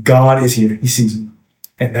 God is here. He sees me.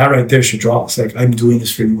 And that right there should draw us. Like, I'm doing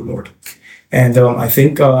this for you, Lord. And I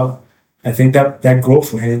think that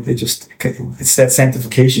growth, man, it's that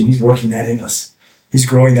sanctification. He's working that in us. He's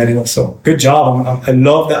growing that in us. So good job. I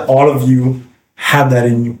love that all of you have that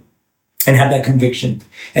in you, and have that conviction,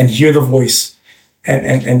 and hear the voice,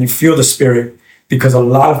 and you feel the spirit, because a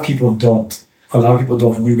lot of people don't.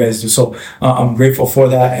 And you guys do. So I'm grateful for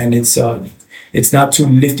that. And it's not to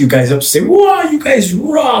lift you guys up, say, wow, you guys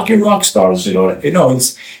rock, you're rock stars,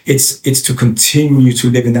 it's to continue to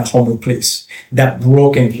live in that humble place, that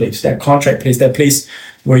broken place, that contrite place, that place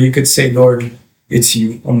where you could say, Lord, it's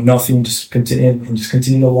you. I'm nothing, just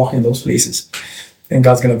continue to walk in those places. And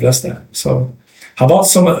God's gonna bless that. So how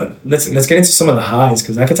about let's get into some of the highs,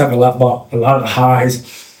 because I could talk about a lot of the highs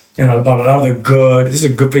and about a lot of the good. This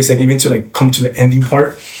is a good place, like, even to like come to the ending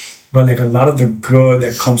part. But like a lot of the good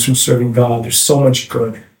that comes from serving God, there's so much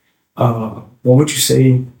good. What would you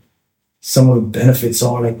say some of the benefits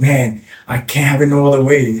are? Like, man, I can't have it no other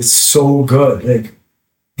way. It's so good. Like,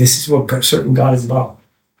 this is what serving God is about.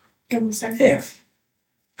 Can we start? Yeah.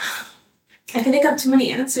 I can think of too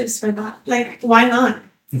many answers for that. Like, why not?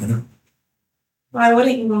 Mm-hmm. Why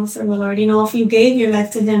wouldn't you want to serve the Lord? If you gave your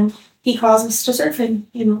life to him, he calls us to serve him.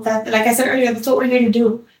 That, like I said earlier, that's what we're here to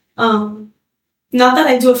do. Not that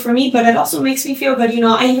I do it for me, but it also makes me feel good.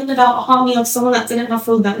 I handed out a hot meal to someone that didn't have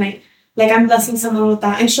food that night. Like, I'm blessing someone with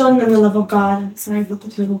that and showing them the love of God. Sorry, look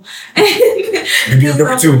at you. Maybe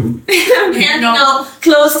number two. I'm handing out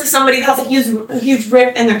clothes to somebody that has a huge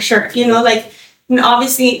rip in their shirt.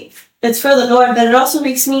 Obviously it's for the Lord, but it also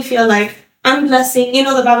makes me feel like I'm blessing.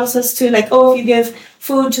 The Bible says too, like, oh, if you give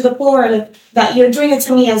food to the poor, like, that you're doing it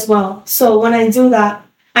to me as well. So when I do that,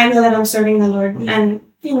 I know that I'm serving the Lord, and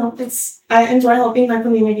I enjoy helping my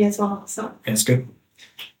community as well. So that's good.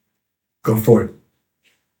 Go for it.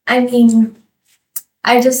 I mean,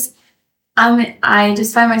 I just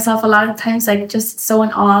find myself a lot of times, like, just so in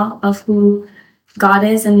awe of who God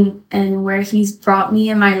is and where he's brought me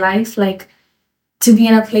in my life, like, to be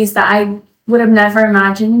in a place that I would have never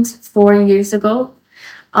imagined 4 years ago.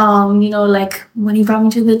 Like when he brought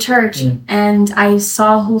me to the church and I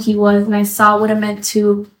saw who he was, and I saw what it meant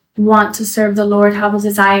to want to serve the Lord, have a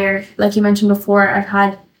desire. Like you mentioned before, I've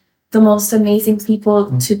had the most amazing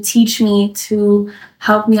people to teach me, to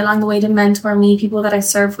help me along the way, to mentor me, people that I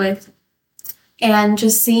serve with. And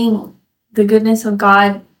just seeing the goodness of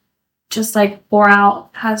God just like pour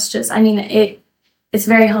out has just, I mean, it's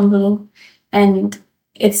very humbling, and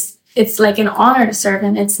it's like an honor to serve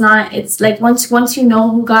him. It's like once you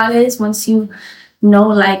know who God is, once you know,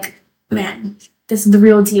 like, man, this is the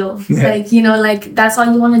real deal. Yeah. Like, you know, like that's all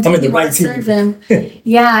you want to do. I'm in the You want right to serve him.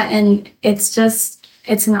 Yeah, and it's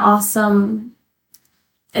awesome.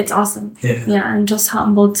 Yeah, I'm just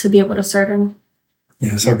humbled to be able to serve him.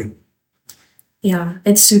 Yeah, so good. Yeah,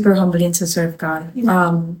 it's super humbling to serve God.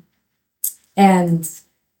 And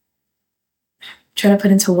trying to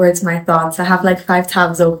put into words my thoughts. I have like 5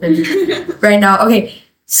 tabs open right now. Okay,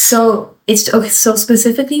 so so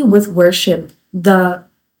specifically with worship, the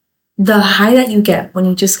high that you get when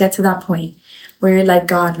you just get to that point where you're like,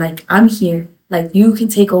 God, like, I'm here, like, you can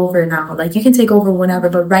take over now, like, you can take over whenever,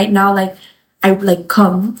 but right now, like, I like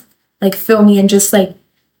come, like, fill me and just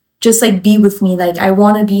be with me. Like, I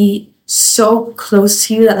want to be so close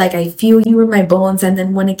to you that, like, I feel you in my bones. And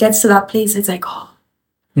then when it gets to that place, it's like, oh,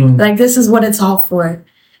 like, this is what it's all for.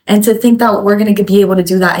 And to think that we're going to be able to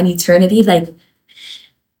do that in eternity, like,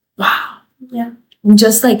 wow. Yeah.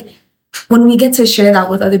 Just like, when we get to share that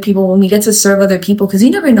with other people, when we get to serve other people, because you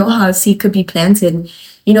never know how a seed could be planted.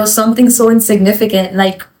 You know, something so insignificant,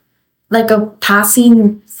 like a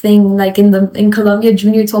passing thing, like in Colombia,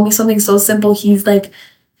 Junior told me something so simple. He's like,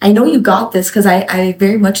 I know you got this, because I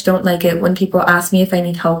very much don't like it when people ask me if I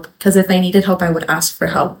need help, because if I needed help, I would ask for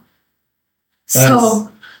help.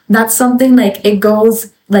 So that's something, like, it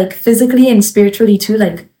goes like physically and spiritually too.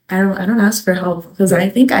 Like, I don't ask for help because I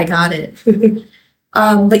think I got it.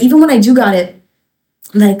 But even when I do got it,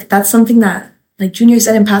 like, that's something that, like, Junior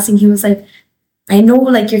said in passing, he was like, I know,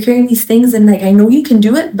 like, you're carrying these things and, like, I know you can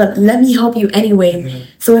do it, but let me help you anyway.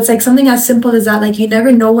 So it's like something as simple as that. Like, you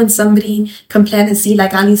never know when somebody can plant a seed.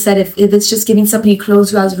 Like Ali said, if it's just giving somebody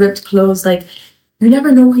clothes who has ripped clothes, like, you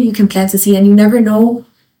never know when you can plant a seed, and you never know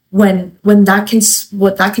when what that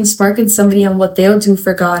can spark in somebody and what they'll do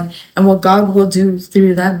for God and what God will do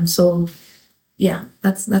through them. So yeah,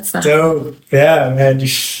 that's that. So yeah, man.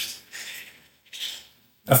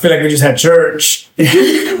 I feel like we just had church.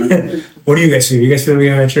 What do you guys feel? You guys feel we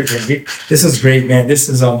had church? This is great, man. This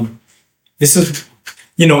is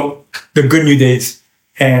you know, the Good New Days.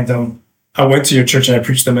 And I went to your church and I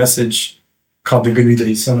preached a message called the Good New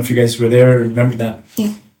Days. I don't know if you guys were there or remember that.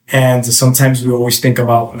 Yeah. And sometimes we always think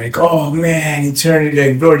about, like, oh man, eternity,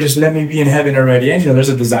 like, Lord, just let me be in heaven already. And you know, there's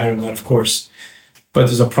a desire of that, of course. But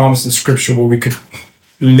there's a promise in scripture where we could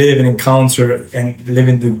live and encounter and live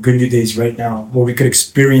in the good new days right now, where we could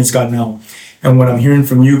experience God now. And what I'm hearing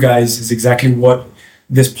from you guys is exactly what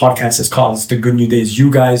this podcast is called. It's the good new days.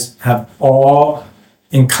 You guys have all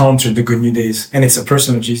encountered the good new days, and it's a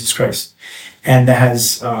person of Jesus Christ. And that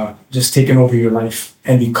has just taken over your life.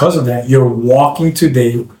 And because of that, you're walking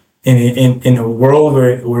today in a world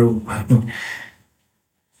where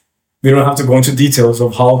we don't have to go into details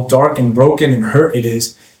of how dark and broken and hurt it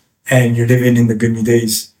is. And you're living in the good new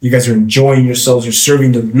days. You guys are enjoying yourselves. You're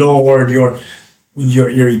serving the Lord. Your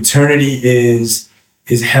eternity is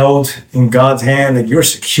held in God's hand. Like, you're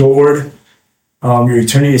secured. Your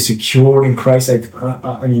eternity is secured in Christ. Like,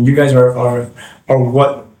 I mean, you guys are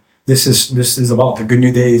what this is about. The good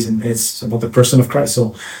new days, and it's about the person of Christ.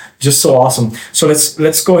 So, just so awesome. So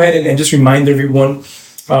let's go ahead and just remind everyone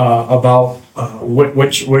about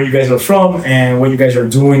where you guys are from and what you guys are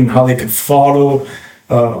doing, how they can follow.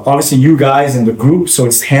 Obviously, you guys in the group, so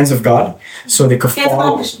it's Hands of God. So they could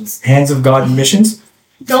follow Hands of God Missions.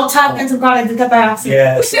 Don't type Hands of God and do that.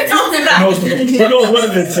 Yes. Don't do that.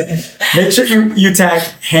 Make sure you tag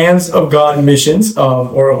Hands of God Missions,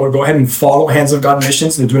 or go ahead and follow Hands of God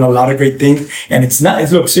Missions. They're doing a lot of great things, and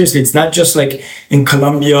look, seriously, it's not just like in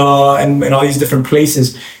Colombia and all these different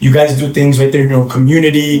places. You guys do things right there in your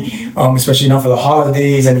community, especially now for the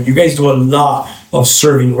holidays, and you guys do a lot of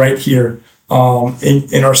serving right here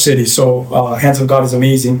in our city. So Hands of God is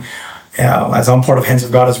amazing, as I'm part of Hands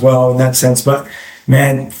of God as well in that sense. But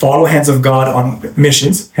man, follow Hands of God on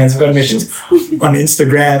missions, Hands of God Missions on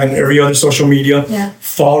Instagram and every other social media. Yeah.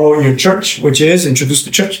 Follow your church, which is introduce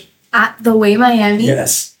the church At The Way Miami.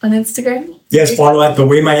 Yes. On Instagram. Yes, follow at The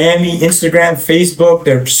Way Miami, Instagram, Facebook.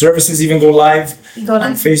 Their services even go live Go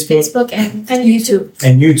on Facebook and YouTube.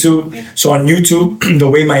 And YouTube. Yeah. So on YouTube, The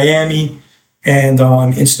Way Miami, and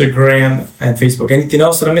on Instagram and Facebook. Anything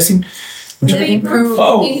else that I'm missing? Living Proof.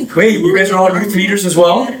 Oh, wait, you guys are all youth leaders as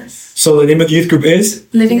well? Yes. So the name of the youth group is?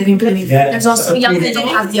 Living Proof. Yeah. There's also Young Adult.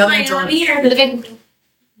 Have Young Adult. Living.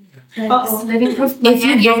 Living proof. If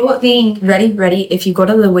you go, ready, if you go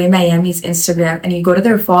to the Way Miami's Instagram and you go to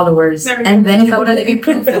their followers and then you go to Living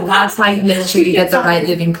Proof, that's how you make sure you get the right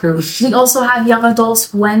Living Proof. We also have Young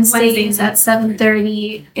Adults Wednesdays at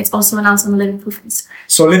 7:30. It's also announced on the Living Proof Instagram.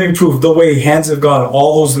 So Living Proof, The Way, Hands of God,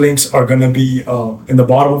 all those links are going to be in the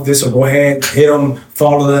bottom of this. So go ahead, hit them,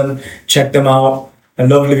 follow them, check them out. I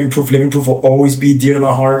love Living Proof. Living Proof will always be dear to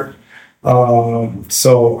my heart. I'm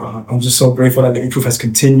just so grateful that Living Proof has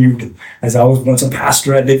continued, as I was once a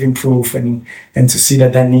pastor at Living Proof, and to see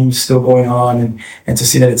that name's still going on, and to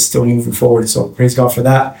see that it's still moving forward. So praise God for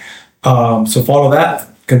that. So follow that.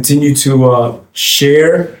 Continue to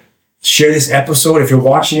share this episode. If you're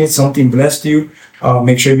watching it, something blessed you,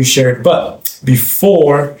 make sure you share it. But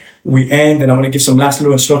before we end, and I'm going to give some last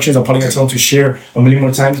little instructions. I'm probably going to tell them to share a million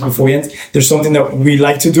more times before we end. There's something that we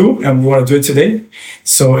like to do, and we want to do it today.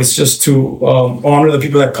 So it's just to honor the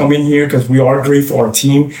people that come in here, because we are grateful for our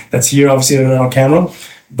team that's here, obviously, they're on camera.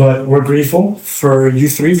 But we're grateful for you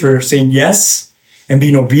three for saying yes and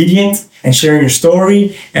being obedient and sharing your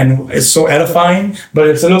story. And it's so edifying. But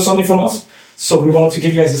it's a little something from us. So we want to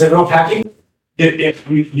give you guys this little package. If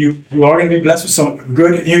you are going to be blessed with some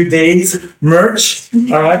Good New Days merch,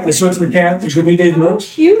 all right, as soon as we can, Good New Days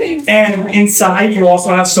merch. And inside, you also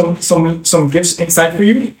have some gifts inside for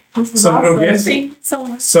you. Some little gifts.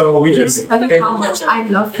 So we just how much I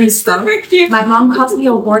love free stuff. My mom calls me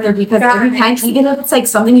a hoarder because every time, even if it's like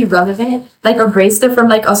something irrelevant, like a bracelet from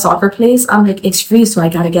like a soccer place, I'm like, it's free, so I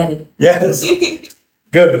gotta get it. Yes.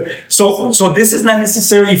 Good. So this is not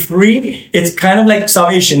necessarily free. It's kind of like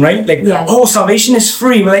salvation, right? Like, oh, salvation is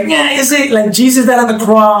free. We're like, yeah, is it? Like Jesus died on the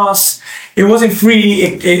cross. It wasn't free.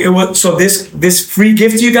 It was. So this free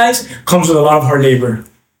gift to you guys comes with a lot of hard labor.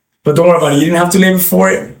 But don't worry about it. You didn't have to labor for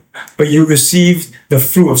it, but you received the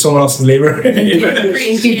fruit of someone else's labor.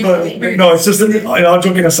 But, no, it's just, all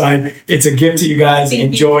joking aside, it's a gift to you guys.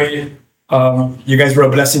 Enjoy it. You guys were a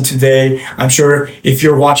blessing today. I'm sure if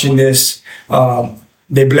you're watching this,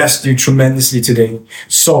 they blessed you tremendously today.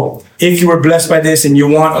 So if you were blessed by this and you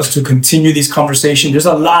want us to continue this conversation, there's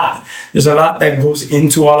a lot that goes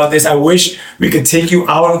into all of this. I wish we could take you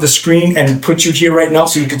out of the screen and put you here right now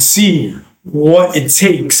so you could see what it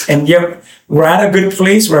takes. And yet we're at a good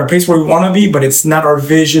place. We're at a place where we want to be, but it's not our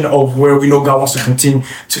vision of where we know God wants to continue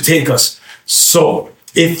to take us. So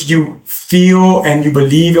if you feel and you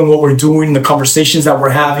believe in what we're doing, the conversations that we're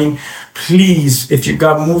having, please, if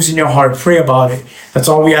God moves in your heart, pray about it. That's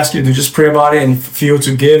all we ask you to do. Just pray about it and feel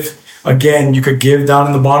to give. Again, you could give down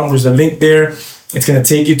in the bottom. There's a link there. It's going to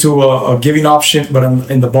take you to a giving option, but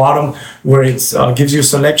in the bottom where it gives you a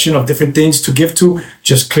selection of different things to give to,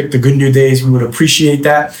 just click the Good New Days. We would appreciate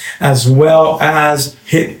that, as well as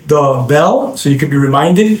hit the bell so you can be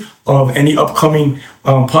reminded of any upcoming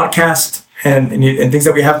podcast and things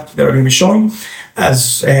that we have that are going to be showing.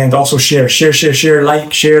 And also share,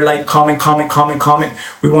 like, comment.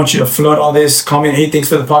 We want you to flood all this, comment, hey, thanks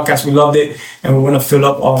for the podcast, we loved it, and we want to fill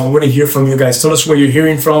up, we want to hear from you guys. Tell us where you're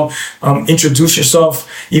hearing from, introduce yourself,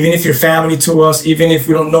 even if you're family to us, even if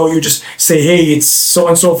we don't know you, just say, hey, it's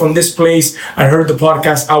so-and-so from this place, I heard the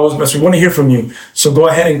podcast, I was blessed. We want to hear from you, so go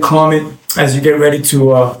ahead and comment as you get ready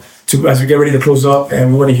to close up,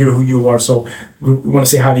 and we want to hear who you are. So we want to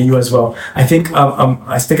say hi to you as well. I think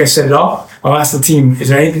I said it all. I'll ask the team. Is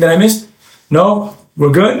there anything that I missed? No? We're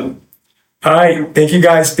good? All right. Thank you,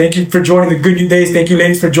 guys. Thank you for joining the Good New Days. Thank you,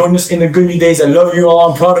 ladies, for joining us in the Good New Days. I love you all.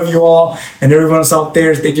 I'm proud of you all. And everyone else out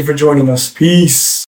there, thank you for joining us. Peace.